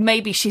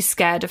maybe she's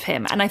scared of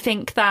him. And I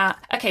think that,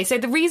 okay, so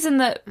the reason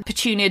that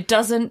Petunia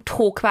doesn't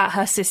talk about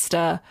her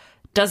sister,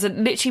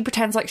 literally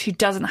pretends like she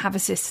doesn't have a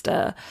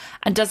sister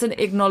and doesn't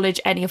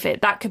acknowledge any of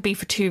it, that could be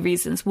for 2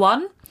 reasons.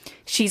 One,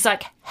 she's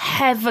like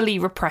heavily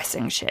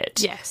repressing shit.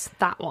 Yes,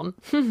 that one.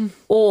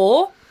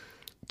 Or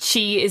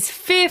she is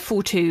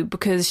fearful too,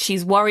 because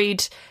she's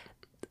worried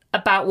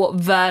about what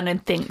Vernon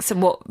thinks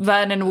and what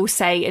Vernon will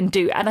say and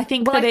do. And I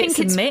think it's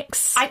a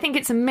mix. I think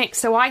it's a mix.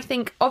 So I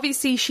think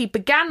obviously she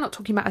began not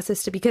talking about her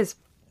sister because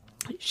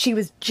she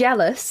was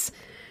jealous.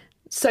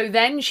 So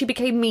then she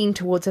became mean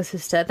towards her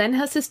sister. Then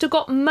her sister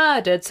got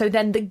murdered. So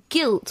then the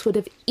guilt would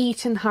have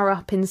eaten her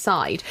up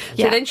inside.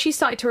 So then she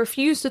started to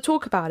refuse to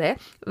talk about it.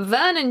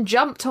 Vernon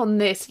jumped on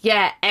this,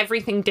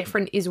 everything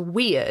different is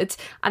weird.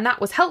 And that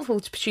was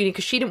helpful to Petunia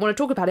because she didn't want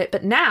to talk about it.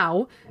 But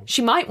now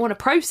she might want to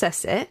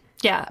process it.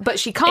 Yeah. But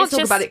she can't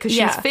talk about it because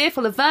she's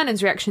fearful of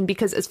Vernon's reaction,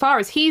 because as far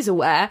as he's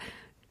aware,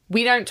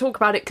 we don't talk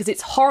about it because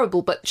it's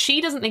horrible. But she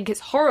doesn't think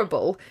it's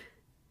horrible.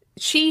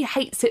 She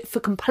hates it for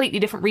completely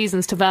different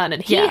reasons to Vernon.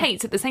 He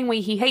hates it the same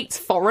way he hates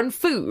foreign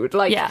food.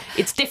 Like,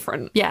 it's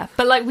different. Yeah,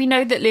 but like we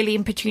know that Lily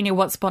and Petunia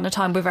once upon a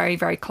time were very,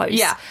 very close.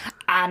 Yeah.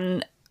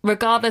 And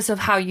regardless of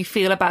how you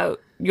feel about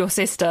your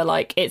sister,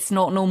 like, it's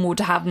not normal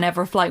to have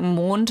never like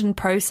mourned and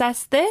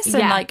processed this,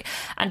 and like,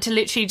 and to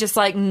literally just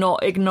like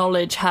not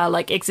acknowledge her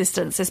like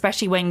existence,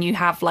 especially when you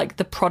have like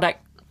the product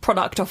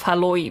product of her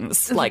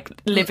loins, like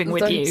living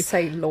with Don't you.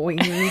 say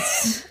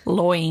loins.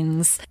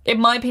 Loins.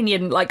 In my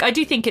opinion, like, I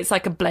do think it's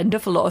like a blend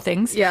of a lot of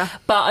things. Yeah.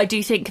 But I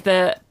do think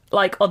that,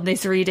 like, on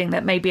this reading,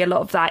 that maybe a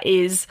lot of that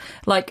is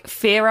like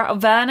fear out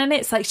of Vernon.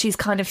 It's like she's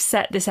kind of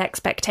set this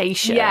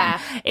expectation. Yeah.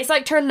 It's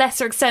like to a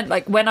lesser extent,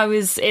 like when I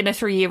was in a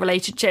 3-year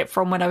relationship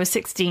from when I was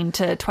 16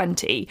 to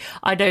 20,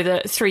 I know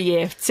that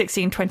 3-year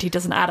 16, 20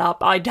 doesn't add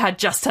up. I had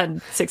just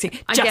turned 16,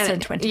 just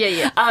turned 20.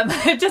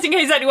 Yeah. Just in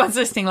case anyone's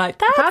listening, like,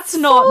 that's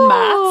 4. not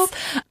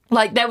maths.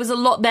 Like, there was a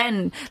lot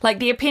then. Like,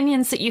 the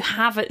opinions that you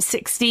have at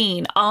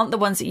 16 aren't the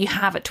ones that you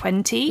have at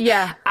 20.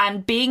 Yeah.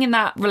 And being in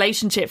that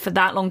relationship for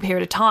that long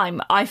period of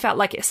time, I felt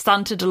like it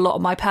stunted a lot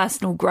of my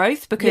personal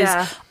growth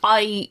because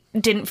I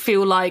didn't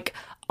feel like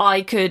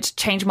I could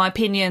change my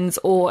opinions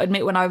or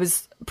admit when I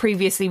was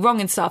previously wrong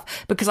and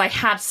stuff, because I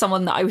had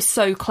someone that I was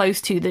so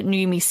close to that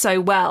knew me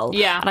so well.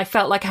 Yeah. And I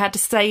felt like I had to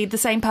stay the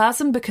same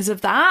person because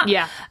of that.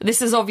 Yeah.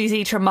 This is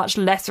obviously to a much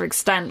lesser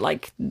extent.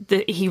 Like,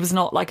 he was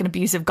not like an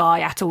abusive guy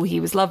at all. He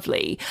was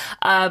lovely.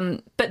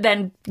 But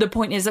then the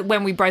point is that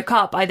when we broke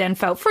up, I then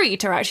felt free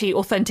to actually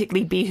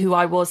authentically be who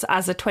I was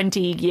as a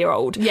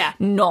 20-year-old. Yeah.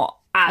 Not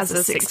as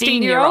a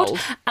 16-year-old.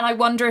 And I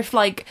wonder if,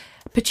 like,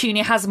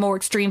 Petunia has a more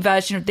extreme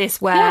version of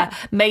this where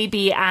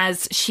maybe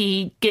as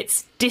she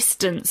gets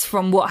distance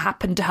from what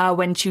happened to her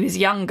when she was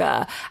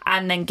younger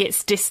and then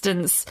gets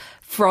distance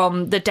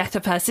from the death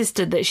of her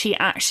sister, that she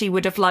actually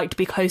would have liked to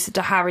be closer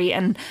to Harry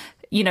and,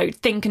 you know,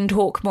 think and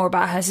talk more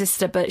about her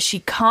sister, but she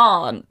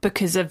can't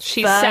because of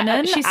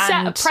Vernon. She's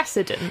set a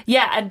precedent.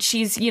 Yeah, and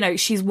she's, you know,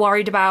 she's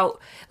worried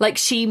about, like,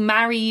 she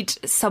married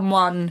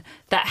someone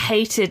that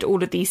hated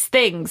all of these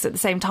things at the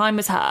same time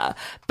as her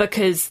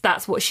because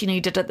that's what she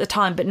needed at the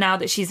time. But now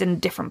that she's in a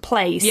different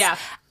place,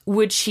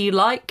 would she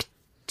like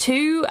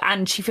to?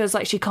 And she feels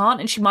like she can't,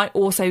 and she might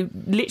also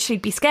literally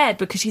be scared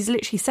because she's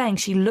literally saying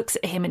she looks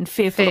at him in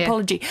fearful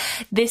apology.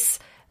 This,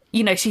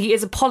 you know, she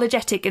is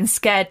apologetic and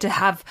scared to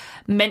have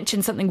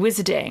mentioned something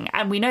wizarding.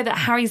 And we know that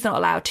Harry's not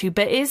allowed to,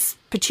 but is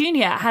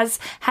Petunia? Has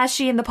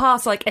she in the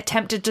past, like,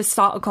 attempted to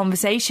start a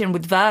conversation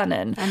with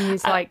Vernon? And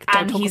he's like,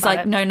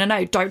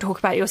 no, don't talk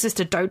about your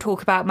sister. Don't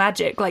talk about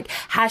magic. Like,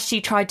 has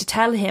she tried to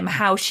tell him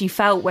how she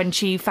felt when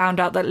she found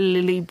out that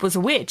Lily was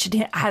a witch?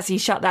 And has he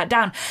shut that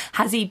down?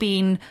 Has he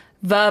been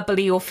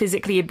verbally or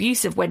physically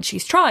abusive when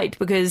she's tried,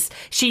 because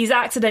she's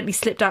accidentally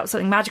slipped out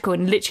something magical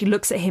and literally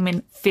looks at him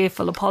in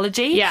fearful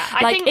apology? Yeah,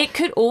 I think it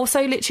could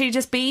also literally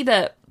just be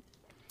that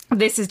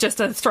this is just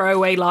a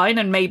throwaway line,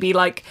 and maybe,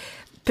 like,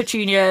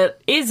 Petunia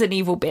is an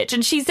evil bitch,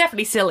 and she's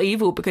definitely still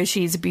evil because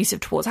she's abusive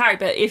towards Harry,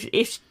 but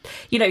if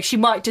you know, she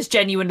might just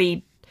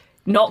genuinely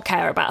not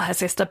care about her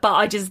sister. But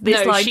I just,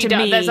 this line to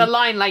me, there's a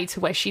line later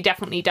where she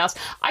definitely does.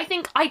 I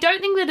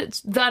don't think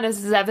that Vernon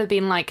has ever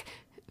been, like,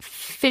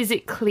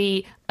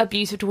 physically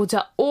abusive towards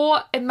her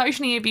or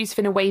emotionally abusive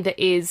in a way that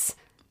is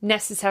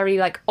necessary.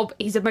 Like,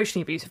 he's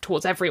emotionally abusive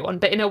towards everyone,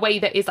 but in a way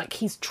that is like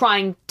he's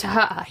trying to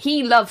hurt her.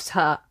 He loves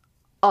her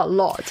a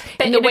lot,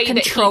 but in a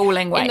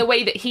controlling way, in the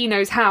way that he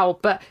knows how.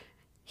 But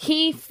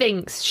he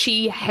thinks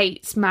she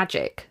hates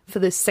magic for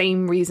the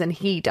same reason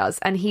he does,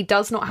 and he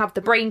does not have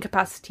the brain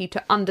capacity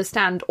to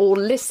understand or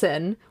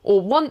listen or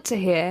want to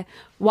hear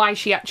why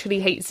she actually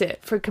hates it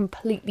for a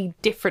completely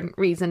different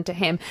reason to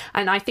him.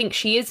 And I think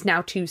she is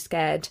now too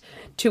scared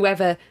to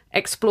ever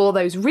explore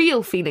those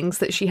real feelings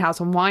that she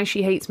has on why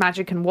she hates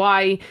magic and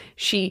why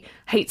she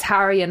hates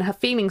Harry and her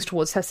feelings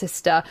towards her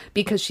sister,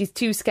 because she's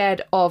too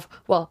scared of,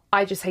 well,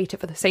 I just hate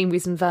it for the same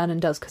reason Vernon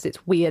does, because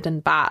it's weird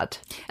and bad.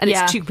 And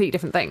it's two completely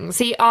different things.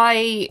 See,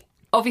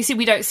 obviously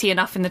we don't see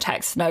enough in the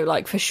text to know,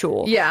 like, for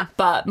sure. Yeah.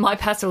 But my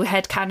personal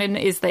headcanon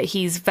is that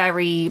he's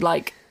very,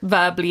 like,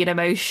 verbally and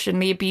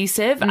emotionally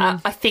abusive.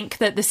 I think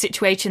that the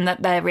situation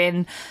that they're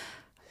in,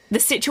 the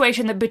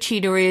situation that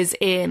Petunia is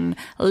in,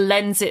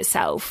 lends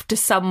itself to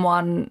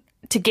someone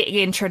to getting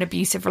into an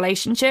abusive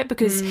relationship,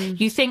 because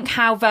you think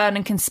how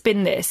Vernon can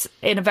spin this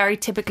in a very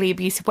typically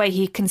abusive way.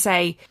 He can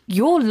say,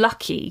 you're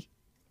lucky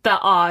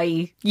that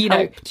I,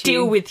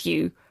 deal with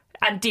you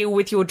and deal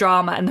with your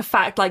drama and the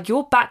fact, like,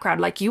 your background,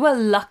 like, you are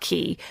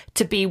lucky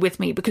to be with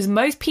me, because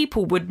most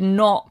people would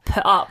not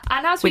put up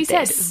and as we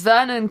said,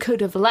 Vernon could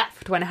have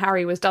left when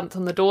Harry was dumped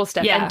on the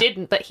doorstep and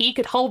didn't, but he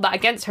could hold that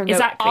against her and go,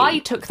 I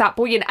took that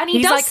boy in. And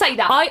he does say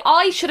that.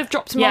 I should have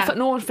dropped him off at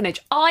an orphanage.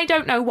 I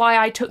don't know why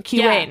I took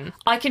you in.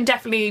 I can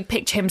definitely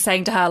picture him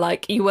saying to her,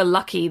 like, you were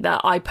lucky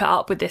that I put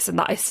up with this and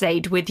that I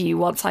stayed with you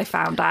once I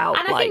found out.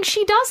 And I think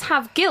she does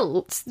have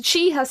guilt.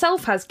 She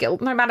herself has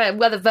guilt, no matter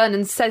whether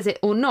Vernon says it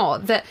or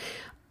not, that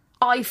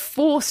I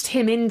forced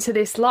him into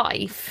this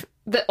life,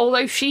 that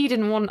although she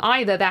didn't want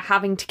either, they're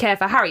having to care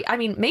for Harry. I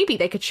mean, maybe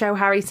they could show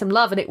Harry some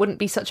love and it wouldn't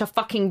be such a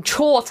fucking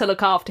chore to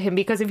look after him,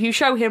 because if you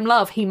show him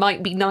love, he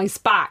might be nice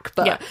back.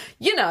 But,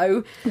 you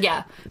know,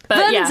 but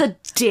Vernon's a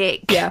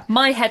dick. Yeah,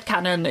 my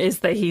headcanon is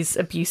that he's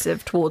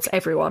abusive towards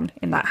everyone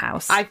in that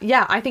house.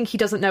 I think he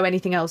doesn't know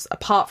anything else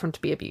apart from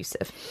to be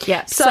abusive.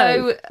 Yeah.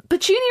 So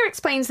Petunia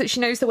explains that she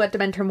knows the word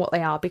Dementor and what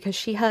they are because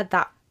she heard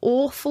that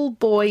awful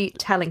boy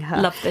telling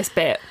her. Love this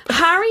bit.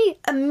 Harry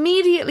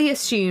immediately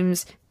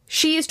assumes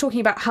she is talking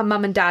about her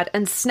mum and dad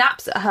and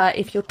snaps at her,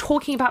 if you're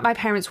talking about my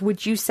parents,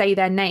 would you say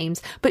their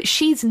names? But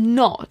she's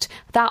not.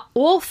 That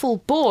awful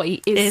boy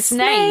is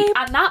Snape.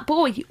 And that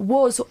boy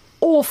was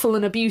awful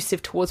and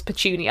abusive towards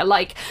Petunia.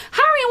 Like,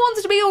 Harry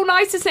wants to be all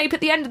nice to Snape at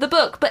the end of the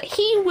book, but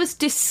he was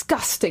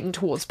disgusting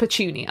towards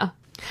Petunia.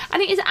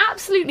 And it is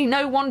absolutely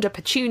no wonder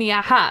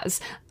Petunia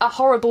has a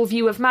horrible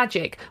view of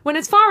magic, when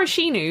as far as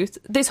she knew,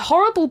 this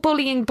horrible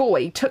bullying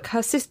boy took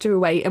her sister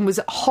away and was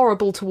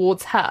horrible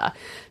towards her.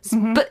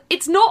 Mm-hmm. But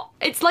it's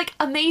like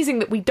amazing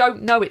that we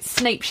don't know it's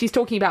Snape she's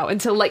talking about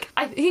until, like,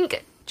 I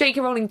think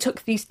J.K. Rowling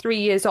took these 3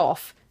 years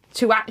off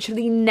to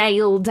actually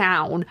nail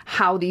down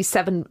how the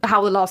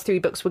last 3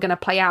 books were going to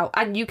play out.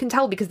 And you can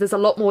tell because there's a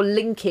lot more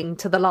linking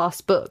to the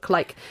last book.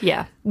 Like,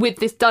 with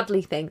this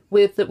Dudley thing,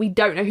 with that we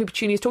don't know who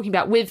Petunia's talking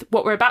about, with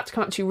what we're about to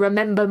come up to,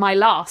 Remember My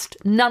Last,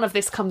 none of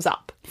this comes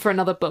up for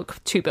another book,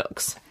 2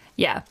 books.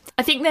 Yeah.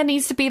 I think there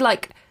needs to be,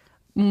 like,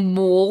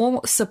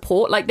 more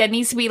support. Like, there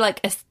needs to be,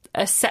 like,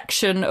 a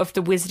section of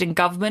the Wizarding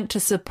government to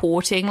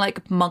supporting,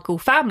 like,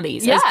 Muggle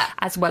families,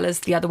 as well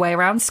as the other way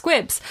around,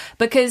 Squibs.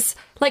 Because,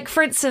 like,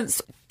 for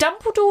instance,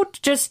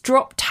 Dumbledore just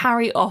dropped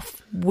Harry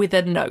off with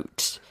a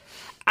note.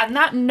 And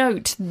that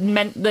note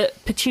meant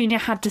that Petunia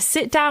had to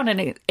sit down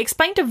and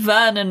explain to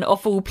Vernon,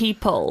 of all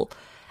people,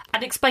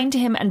 and explain to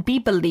him and be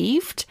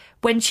believed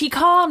when she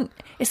can't.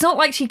 It's not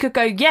like she could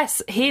go,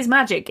 yes, here's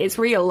magic, it's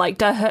real, like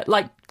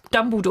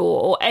Dumbledore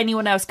or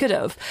anyone else could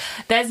have.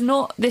 There's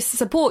not this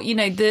support. You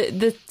know,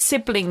 the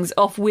siblings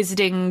of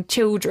Wizarding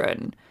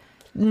children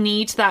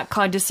need that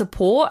kind of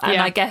support, and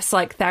I guess,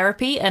 like,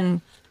 therapy. And,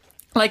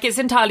 like, it's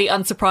entirely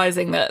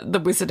unsurprising that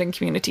the Wizarding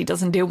community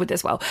doesn't deal with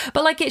this well.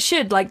 But, like, it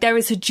should. Like, there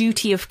is a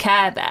duty of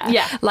care there.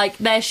 Yeah. Like,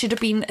 there should have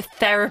been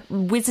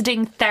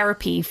Wizarding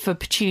therapy for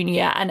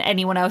Petunia and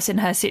anyone else in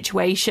her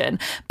situation,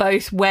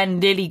 both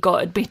when Lily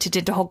got admitted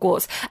into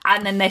Hogwarts,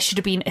 and then there should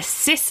have been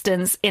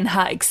assistance in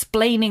her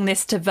explaining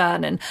this to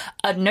Vernon.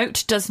 A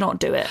note does not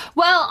do it.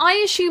 Well, I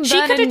assume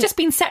Vernon... She could have just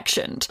been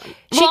sectioned.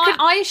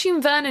 I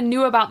assume Vernon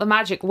knew about the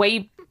magic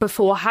way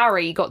before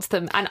Harry got to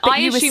them, and but I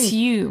you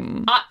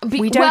assume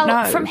we don't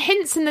know. From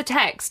hints in the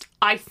text,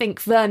 I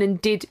think Vernon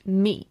did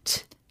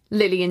meet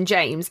Lily and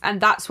James,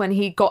 and that's when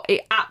he got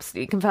it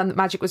absolutely confirmed that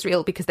magic was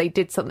real, because they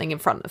did something in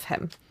front of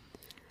him.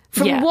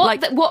 From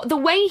the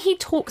way he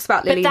talks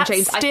about Lily and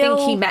James, I think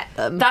he met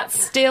them.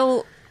 That's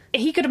still...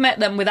 He could have met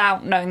them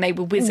without knowing they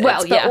were wizards.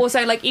 Well, but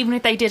also, like, even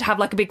if they did have,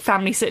 like, a big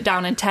family sit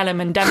down and tell him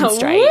and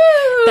demonstrate,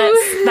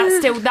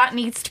 that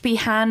needs to be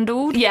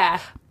handled. Yeah.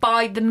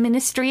 By the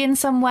ministry in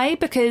some way,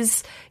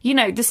 because, you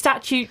know, the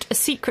statute of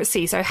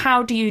secrecy. So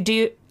how do you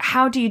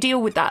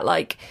deal with that?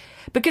 Like,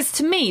 because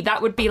to me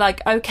that would be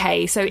like,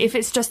 okay, so if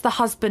it's just the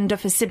husband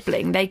of a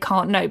sibling, they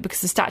can't know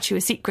because the statute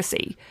of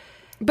secrecy.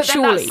 But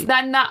surely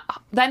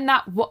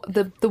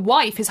the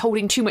wife is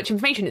holding too much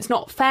information. It's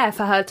not fair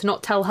for her to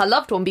not tell her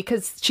loved one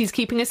because she's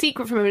keeping a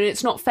secret from him, and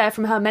it's not fair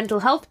from her mental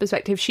health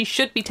perspective. She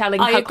should be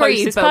telling her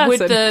closest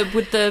person. But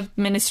would the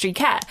ministry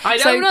care? I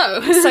don't know.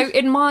 So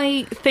in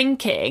my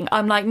thinking,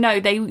 I'm like,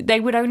 no, they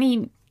would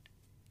only...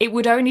 It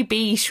would only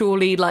be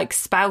surely, like,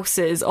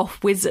 spouses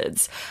of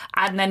wizards,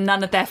 and then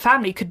none of their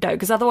family could know,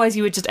 because otherwise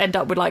you would just end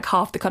up with, like,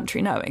 half the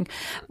country knowing.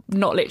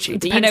 Not literally,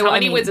 but you know how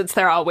many wizards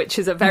there are, which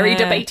is a very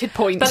debated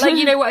point. But, like,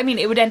 you know what I mean?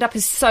 It would end up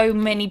as so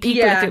many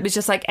people if it was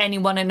just, like,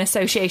 anyone in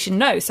association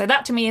knows. So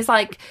that, to me, is,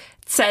 like,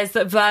 says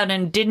that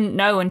Vernon didn't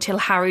know until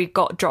Harry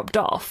got dropped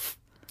off.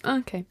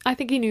 Okay. I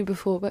think he knew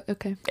before, but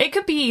okay. It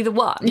could be either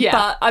one. Yeah.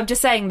 But I'm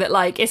just saying that,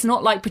 like, it's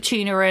not like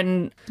Petunia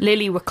and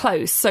Lily were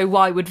close, so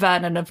why would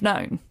Vernon have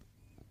known?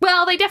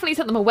 Well, they definitely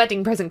sent them a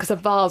wedding present because a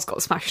vase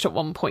got smashed at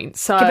one point.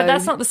 So, but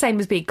that's not the same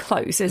as being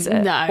close, is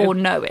it? No. Or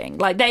knowing.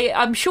 Like,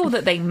 I'm sure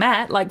that they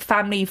met, like,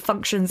 family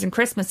functions and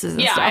Christmases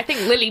and stuff. Yeah, I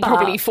think Lily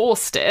probably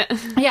forced it.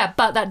 Yeah,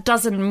 but that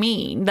doesn't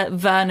mean that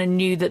Vernon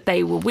knew that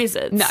they were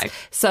wizards. No.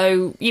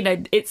 So, you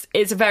know, it's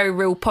a very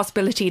real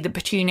possibility that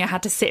Petunia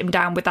had to sit him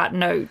down with that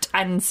note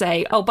and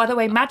say, oh, by the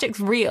way, magic's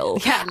real.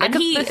 Yeah. And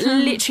he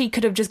literally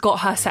could have just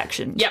got her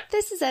sectioned. Yep.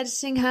 This is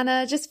Editing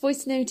Hannah, just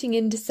voice noting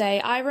in to say,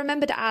 I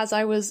remembered as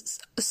I was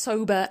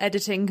sober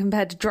editing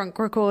compared to drunk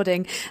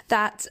recording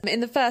that in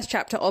the first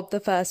chapter of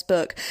the first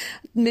book,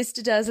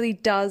 Mr. Dursley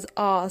does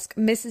ask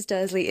Mrs.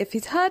 Dursley if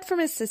he's heard from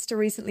his sister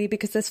recently,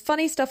 because there's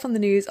funny stuff on the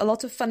news, a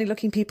lot of funny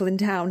looking people in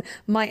town,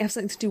 might have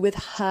something to do with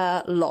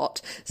her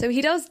lot. So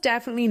he does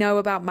definitely know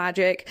about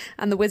magic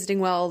and the Wizarding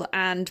world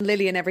and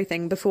Lily and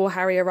everything before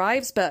Harry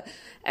arrives, but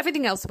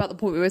everything else about the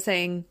point we were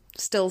saying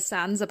still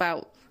stands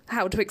about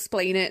how to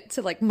explain it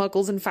to, like,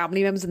 muggles and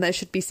family members, and there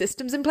should be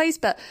systems in place,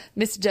 but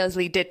Mr.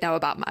 Dursley did know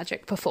about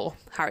magic before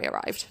Harry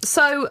arrived.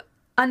 So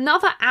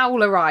another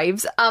owl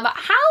arrives.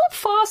 How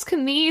fast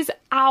can these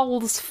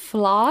owls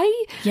fly?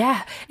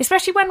 Yeah,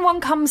 especially when one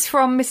comes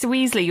from Mr.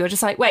 Weasley, you're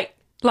just like, wait,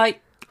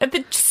 like,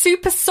 the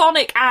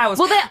supersonic owls.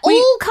 Well, they're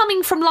all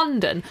coming from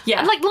London. Yeah.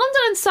 And, like,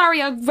 London and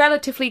Surrey are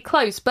relatively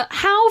close, but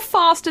how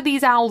fast are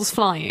these owls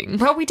flying?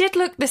 Well, we did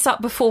look this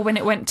up before when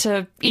it went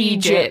to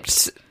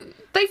Egypt.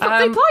 They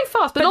fly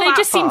fast, but not they that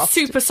just fast.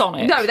 seem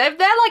supersonic. No, they're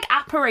like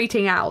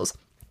apparating owls.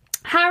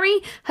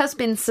 Harry has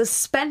been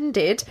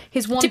suspended.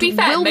 His wand To be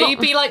fair, will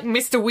maybe like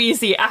Mr.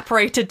 Weasley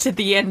apparated to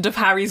the end of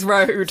Harry's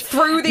road.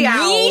 Through the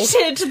owl.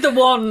 Yeeted the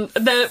one,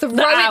 the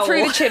Throw owl. it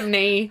through the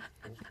chimney.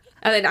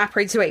 And then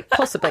apparated away,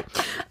 possibly.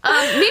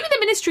 Maybe the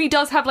Ministry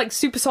does have, like,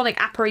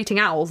 supersonic apparating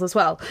owls as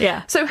well.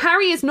 Yeah. So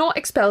Harry is not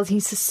expelled,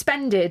 he's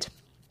suspended.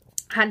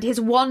 And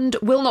his wand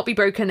will not be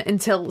broken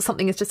until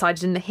something is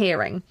decided in the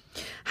hearing.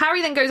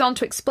 Harry then goes on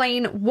to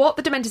explain what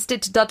the Dementors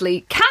did to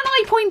Dudley. Can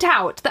I point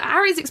out that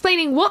Harry's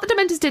explaining what the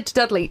Dementors did to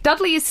Dudley?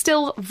 Dudley is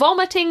still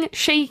vomiting,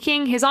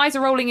 shaking, his eyes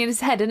are rolling in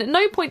his head, and at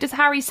no point does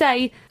Harry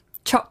say,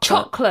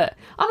 chocolate.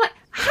 I'm like,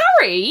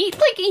 Harry,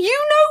 like,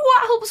 you know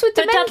what helps with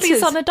But Dementors.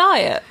 Dudley's on a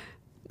diet.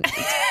 It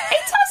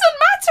doesn't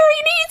matter,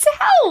 he needs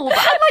help.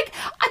 I'm like,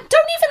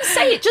 don't even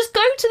say it, just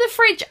go to the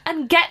fridge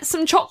and get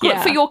some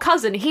chocolate for your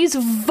cousin. He's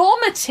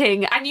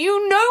vomiting and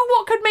you know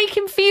what could make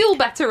him feel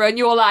better, and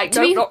you're like,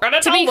 no, not gonna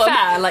tell them. To be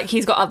fair, like,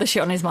 he's got other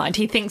shit on his mind.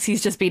 He thinks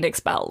he's just been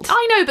expelled.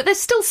 I know, but they're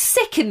still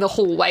sick in the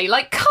hallway.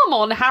 Like, come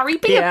on, Harry,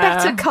 be a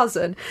better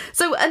cousin.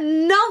 So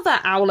another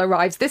owl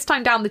arrives, this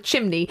time down the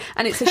chimney,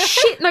 and it's a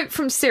shit note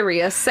from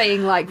Sirius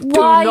saying, like, do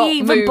Why not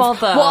even move.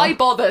 bother? Why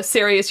bother,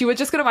 Sirius? You were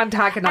just going to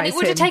antagonise him. And it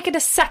would have taken a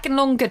second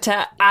longer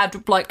to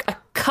add, like, a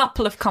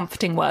couple of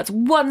comforting words.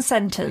 One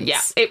sentence.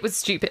 Yeah, it was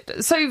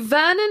stupid. So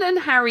Vernon and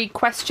Harry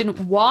question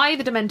why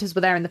the Dementors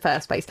were there in the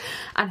first place.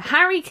 And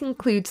Harry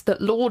concludes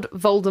that Lord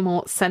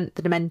Voldemort sent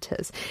the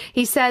Dementors.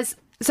 He says...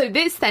 So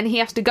then he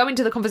has to go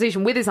into the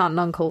conversation with his aunt and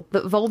uncle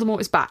that Voldemort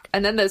is back.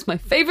 And then there's my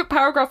favourite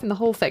paragraph in the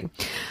whole thing.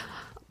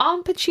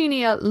 Aunt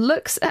Petunia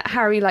looks at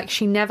Harry like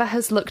she never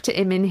has looked at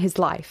him in his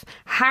life.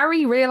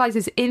 Harry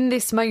realises in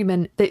this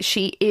moment that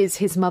she is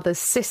his mother's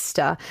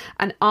sister,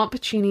 and Aunt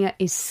Petunia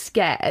is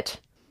scared.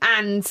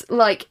 And,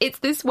 like, it's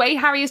this way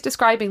Harry is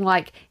describing,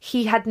 like,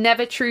 he had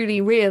never truly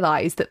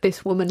realised that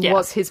this woman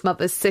was his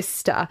mother's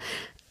sister.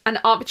 And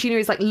Aunt Petunia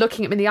is, like,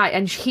 looking at him in the eye,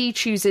 and he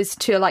chooses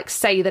to, like,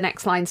 say the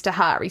next lines to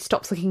her. He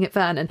stops looking at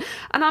Vernon.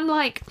 And I'm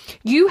like,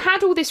 you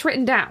had all this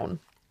written down.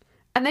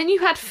 And then you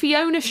had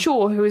Fiona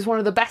Shaw, who is one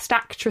of the best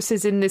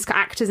actors in this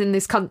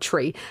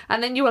country.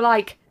 And then you were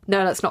like,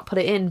 no, let's not put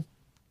it in.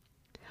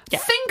 Yeah.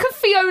 Think of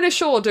Fiona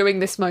Shaw doing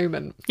this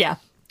moment. Yeah.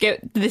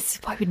 This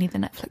is why we need the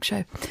Netflix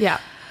show. Yeah.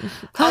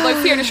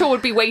 Although Fiona Shaw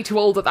would be way too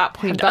old at that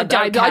point. I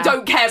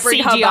don't care.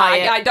 Bring CGI her back.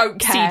 it. I don't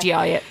care.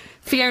 CGI it.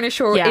 Fiona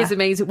Shaw is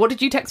amazing. What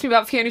did you text me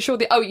about Fiona Shaw?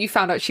 You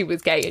found out she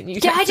was gay. And you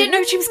I didn't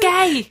know she was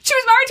gay. She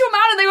was married to a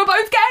man and they were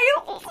both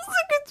gay.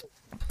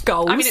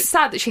 Goals. I mean, it's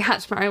sad that she had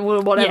to marry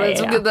or whatever.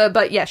 Yeah.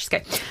 But yeah, she's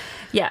gay.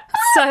 Yeah.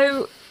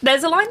 So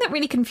there's a line that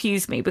really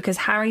confused me because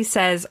Harry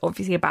says,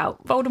 obviously,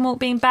 about Voldemort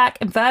being back,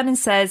 and Vernon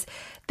says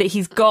that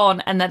he's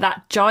gone and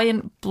that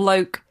giant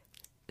bloke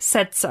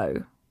said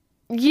so.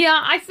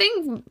 Yeah, I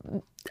think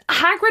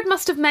Hagrid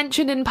must have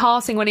mentioned in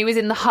passing when he was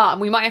in the hut,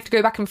 and we might have to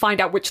go back and find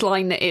out which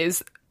line it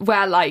is,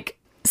 where, like,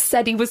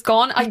 said he was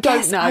gone. I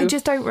don't know. I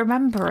just don't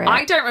remember it.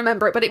 I don't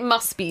remember it, but it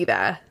must be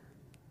there.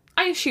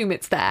 I assume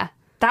it's there.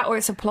 That or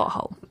it's a plot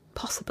hole.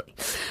 Possibly.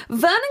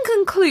 Vernon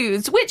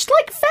concludes, which,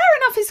 like, fair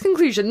enough his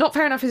conclusion, not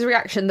fair enough his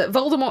reaction, that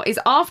Voldemort is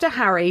after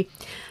Harry,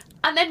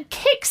 and then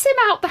kicks him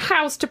out the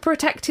house to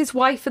protect his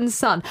wife and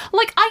son.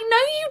 Like, I know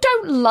you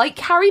don't like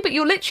Harry, but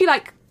you're literally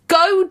like,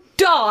 go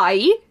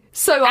die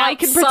so I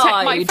can protect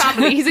my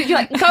family. He's literally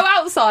like, go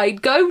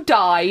outside, go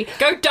die.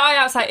 Go die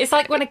outside. It's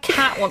like when a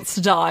cat wants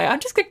to die. I'm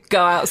just going to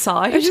go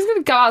outside. I'm just going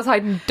to go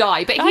outside and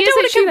die. But I don't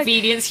want to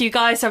convenience you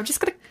guys, so I'm just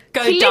going to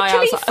go die outside. He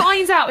literally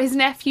finds out his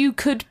nephew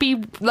could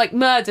be, like,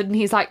 murdered, and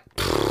he's like,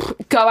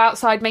 go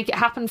outside, make it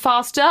happen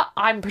faster.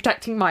 I'm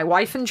protecting my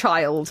wife and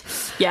child.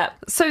 Yeah.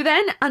 So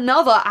then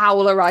another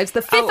owl arrives,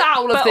 the fifth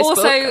owl of this book.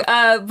 But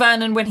also,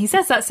 Vernon, when he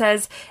says that,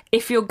 says,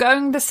 if you're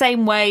going the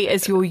same way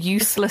as your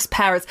useless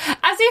parents,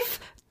 as if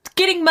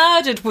getting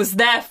murdered was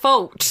their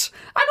fault.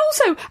 And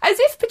also, as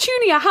if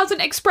Petunia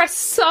hasn't expressed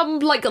some,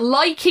 like,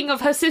 liking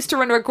of her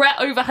sister and regret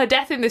over her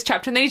death in this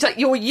chapter, and then he's like,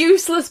 your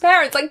useless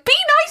parents. Like, be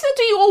nicer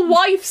to your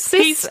wife's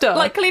sister. He's,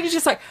 like, clearly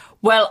just like,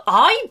 well,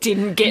 I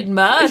didn't get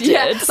murdered.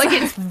 Yeah, like,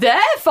 it's their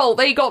fault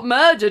they got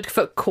murdered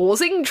for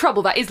causing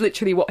trouble. That is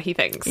literally what he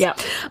thinks. Yeah.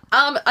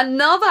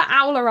 Another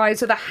owl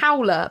arrives with a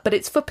howler, but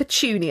it's for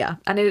Petunia,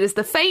 and it is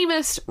the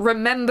famous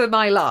Remember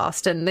My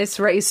Last, and this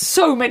raised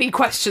so many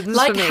questions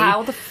like, for me.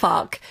 how the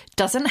fuck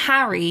doesn't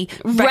Harry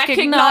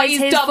recognise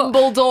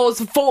Dumbledore's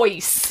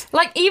voice?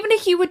 Like, even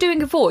if you were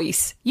doing a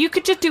voice, you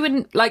could just do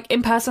an, like,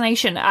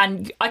 impersonation,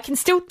 and I can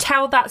still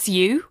tell that's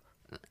you.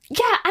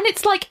 Yeah, and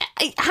it's like,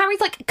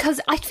 Harry's like, because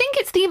I think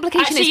it's the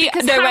implication Actually, is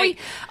because no, Harry... wait,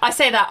 I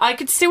say that, I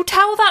could still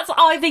tell that's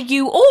either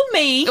you or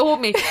me. Or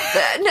me.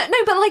 No,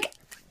 but, like,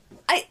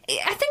 I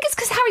think it's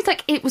because Harry's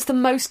like, it was the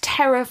most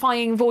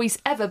terrifying voice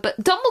ever,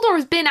 but Dumbledore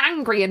has been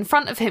angry in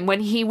front of him when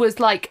he was,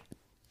 like,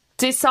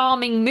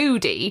 disarming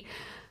Moody,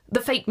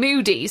 the fake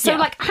Moody. So,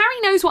 like,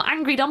 Harry knows what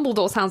angry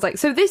Dumbledore sounds like.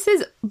 So this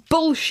is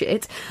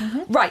bullshit.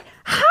 Mm-hmm. Right.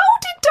 How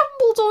did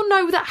Dumbledore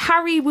know that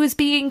Harry was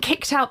being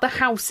kicked out the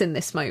house in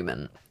this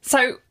moment?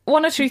 So,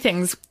 one or two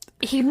things.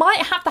 he might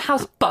have the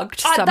house bugged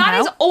somehow. That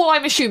is all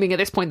I'm assuming at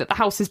this point, that the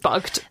house is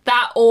bugged.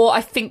 That, or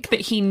I think that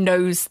he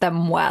knows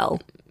them well.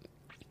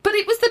 But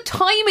it was the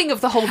timing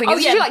of the whole thing. Oh,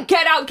 It's yeah. like,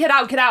 get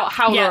out,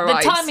 Howler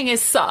arrives. The timing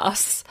is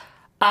sus.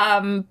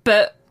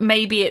 But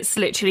maybe it's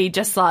literally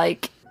just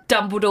like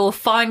Dumbledore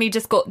finally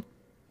just got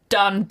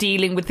done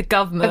dealing with the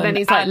government. And then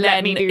he's like,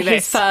 let me do his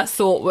this. first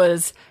thought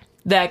was,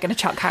 they're going to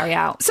chuck Harry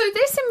out. So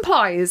this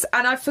implies,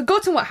 and I've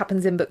forgotten what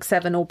happens in book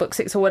 7 or book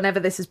 6 or whenever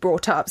this is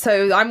brought up,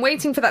 so I'm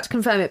waiting for that to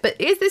confirm it, but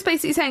is this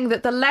basically saying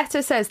that the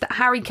letter says that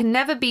Harry can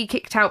never be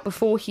kicked out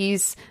before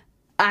he's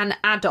an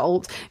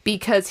adult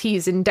because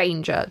he's in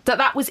danger?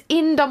 That was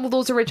in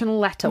Dumbledore's original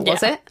letter,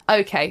 was it?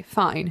 Okay,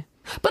 fine.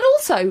 But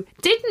also,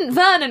 didn't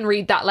Vernon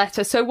read that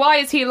letter? So why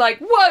is he like,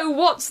 whoa,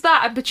 what's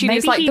that? And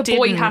Petunia's Maybe like, he the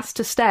boy didn't. has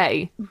to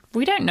stay.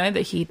 We don't know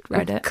that he'd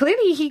read it.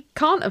 Clearly he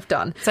can't have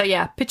done. So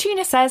yeah,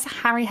 Petunia says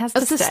Harry has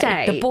to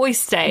stay. The boy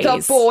stays.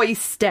 The boy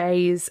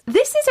stays.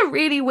 This is a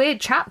really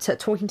weird chapter,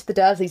 talking to the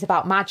Dursleys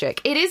about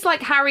magic. It is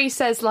like Harry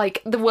says,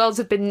 like, the worlds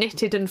have been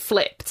knitted and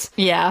flipped.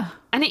 Yeah.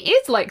 And it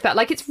is like that.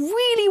 Like, it's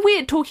really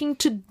weird talking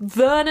to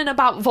Vernon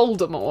about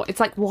Voldemort. It's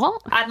like,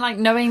 what? And like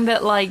knowing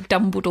that like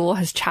Dumbledore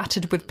has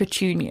chatted with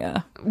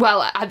Petunia.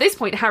 Well, at this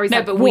point, Harry's No,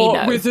 like, but we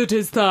what know. wizard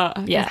is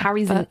that? Yeah, And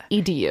Harry's an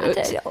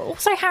idiot.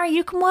 Also, Harry,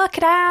 you can work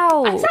it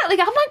out. Exactly.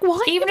 I'm like,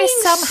 why? Even are you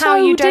if being somehow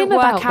so you don't dim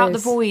work about out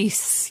this? the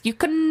voice, you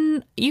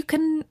can,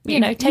 you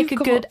know, take a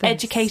you've good got this.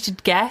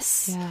 educated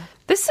guess. Yeah.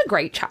 This is a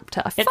great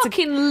chapter. I It's a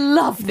fucking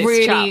love this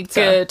Really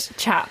chapter. good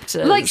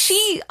chapters. Like,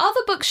 other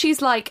books,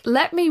 she's like,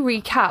 let me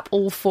recap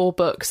all 4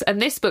 books.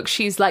 And this book,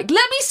 she's like,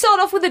 let me start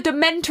off with a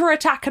Dementor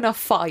attack and a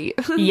fight.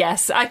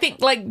 Yes, I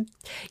think like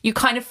you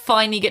kind of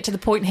finally get to the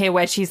point here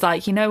where she's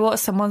like, you know what,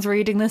 someone's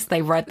reading this,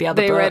 they read the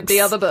other They books. read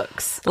the other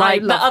books. Like I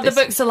the love other this.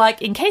 books are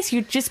like, in case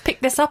you just pick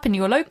this up in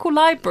your local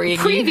library. And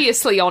you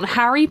Previously on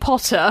Harry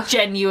Potter.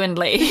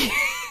 genuinely.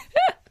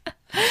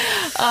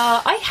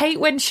 I hate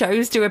when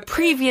shows do a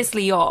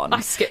previously on.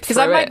 I skip because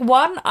through I'm like, it.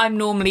 1, I'm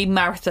normally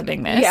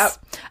marathoning this. Yep.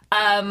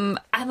 And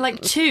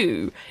like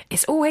 2,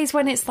 it's always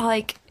when it's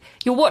like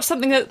you'll watch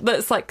something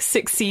that's like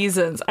 6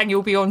 seasons and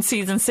you'll be on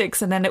season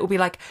 6 and then it will be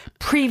like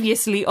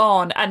previously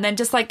on and then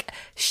just like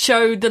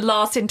show the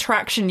last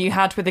interaction you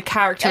had with the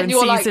character And in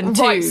you're season like,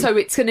 2. right, so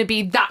it's going to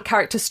be that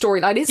character's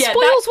storyline. It spoils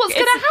that- what's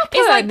going to happen.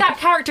 It's like that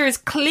character is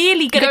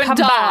clearly going to Gonna come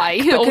die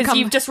back or because come-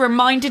 you've just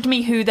reminded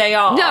me who they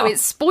are. No,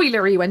 it's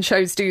spoilery when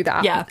shows do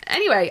that. Yeah.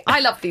 Anyway,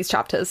 I love these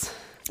chapters.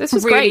 This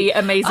was really great.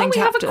 amazing we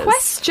chapters. have a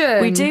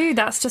question. We do.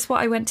 That's just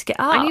what I went to get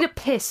up. I need a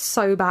piss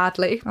so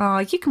badly. Oh,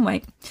 you can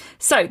wait.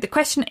 So the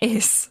question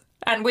is,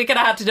 and we're going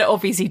to have to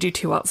obviously do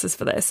 2 answers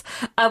for this.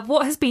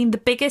 What has been the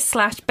biggest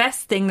 /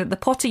 best thing that the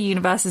Potter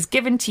universe has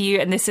given to you?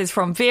 And this is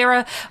from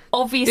Vera.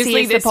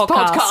 Obviously, it's this the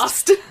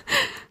podcast.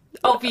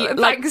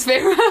 Thanks,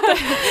 Vera.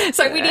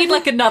 So we need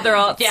like another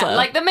answer. Yeah,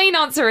 like the main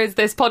answer is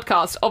this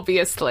podcast,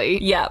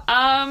 obviously. Yeah.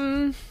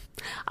 I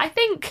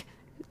think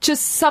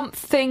just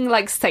something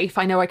like safe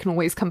I know I can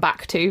always come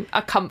back to,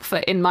 a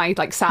comfort in my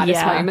like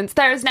saddest Yeah. moments.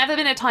 There has never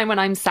been a time when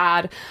I'm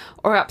sad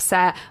or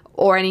upset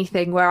or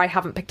anything where I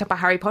haven't picked up a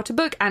Harry Potter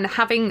book, and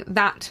having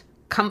that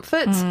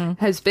comfort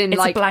has been It's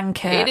a like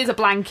blanket. It is a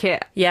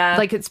blanket. Yeah,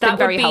 like it's been that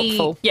very would be-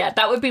 helpful. Yeah,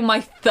 that would be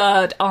my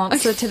third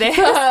answer to this.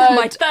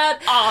 My third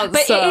answer.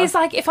 But it is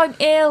like if I'm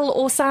ill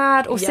or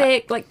sad or Yeah.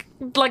 sick, like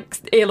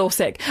ill or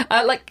sick,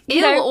 like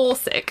you know, or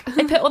sick.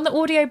 I put on the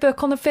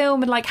audiobook on the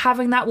film and like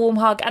having that warm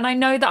hug, and I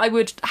know that I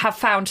would have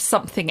found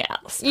something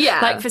else. Yeah.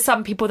 Like for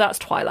some people that's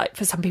Twilight,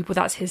 for some people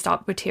that's His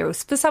Dark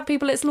Materials, for some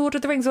people it's Lord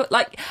of the Rings, or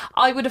like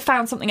I would have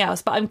found something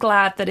else, but I'm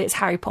glad that it's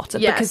Harry Potter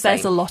Yeah, because same.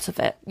 there's a lot of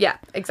it. Yeah,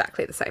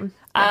 exactly the same.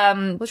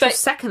 What's but your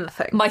second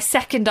thing? my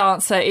second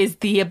answer is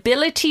the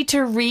ability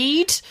to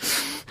read.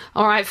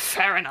 All right,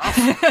 fair enough.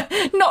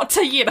 Not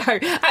to, you know,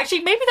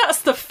 actually, maybe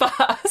that's the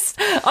first.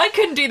 I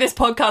couldn't do this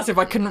podcast if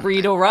I couldn't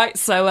read, all right?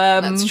 So,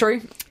 That's true.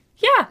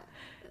 yeah,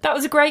 that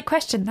was a great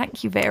question.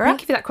 Thank you, Vera.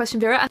 Thank you for that question,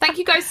 Vera. And thank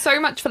you guys so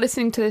much for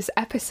listening to this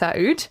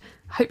episode.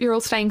 Hope you're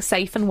all staying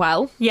safe and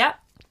well. Yeah.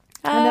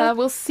 And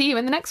we'll see you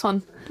in the next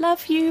one.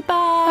 Love you.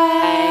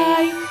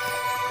 Bye.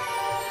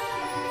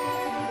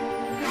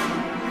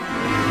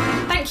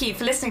 Thank you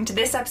for listening to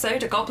this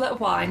episode of Goblet of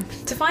Wine.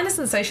 To find us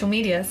on social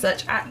media,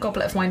 search at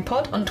Goblet of Wine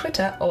Pod on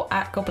Twitter or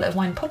at Goblet of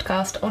Wine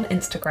Podcast on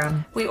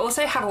Instagram. We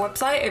also have a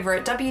website over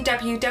at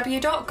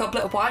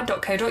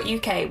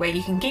www.gobletofwine.co.uk where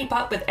you can keep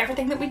up with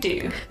everything that we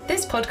do.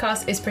 This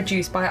podcast is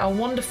produced by our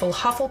wonderful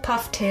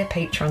Hufflepuff tier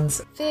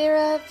patrons.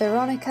 Vera,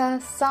 Veronica,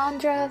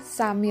 Sandra,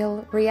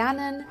 Samuel,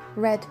 Rhiannon,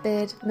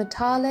 Redbeard,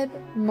 Matalib,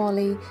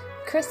 Molly,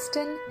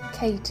 Kristen,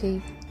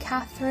 Katie,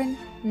 Catherine,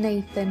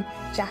 Nathan,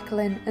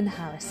 Jacqueline and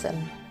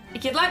Harrison.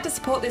 If you'd like to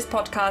support this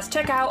podcast,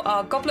 check out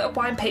our Goblet of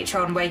Wine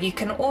Patreon, where you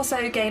can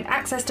also gain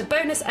access to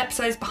bonus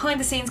episodes,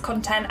 behind-the-scenes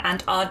content,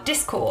 and our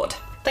Discord.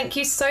 Thank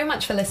you so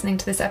much for listening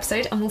to this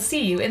episode, and we'll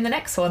see you in the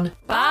next one.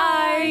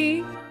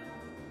 Bye!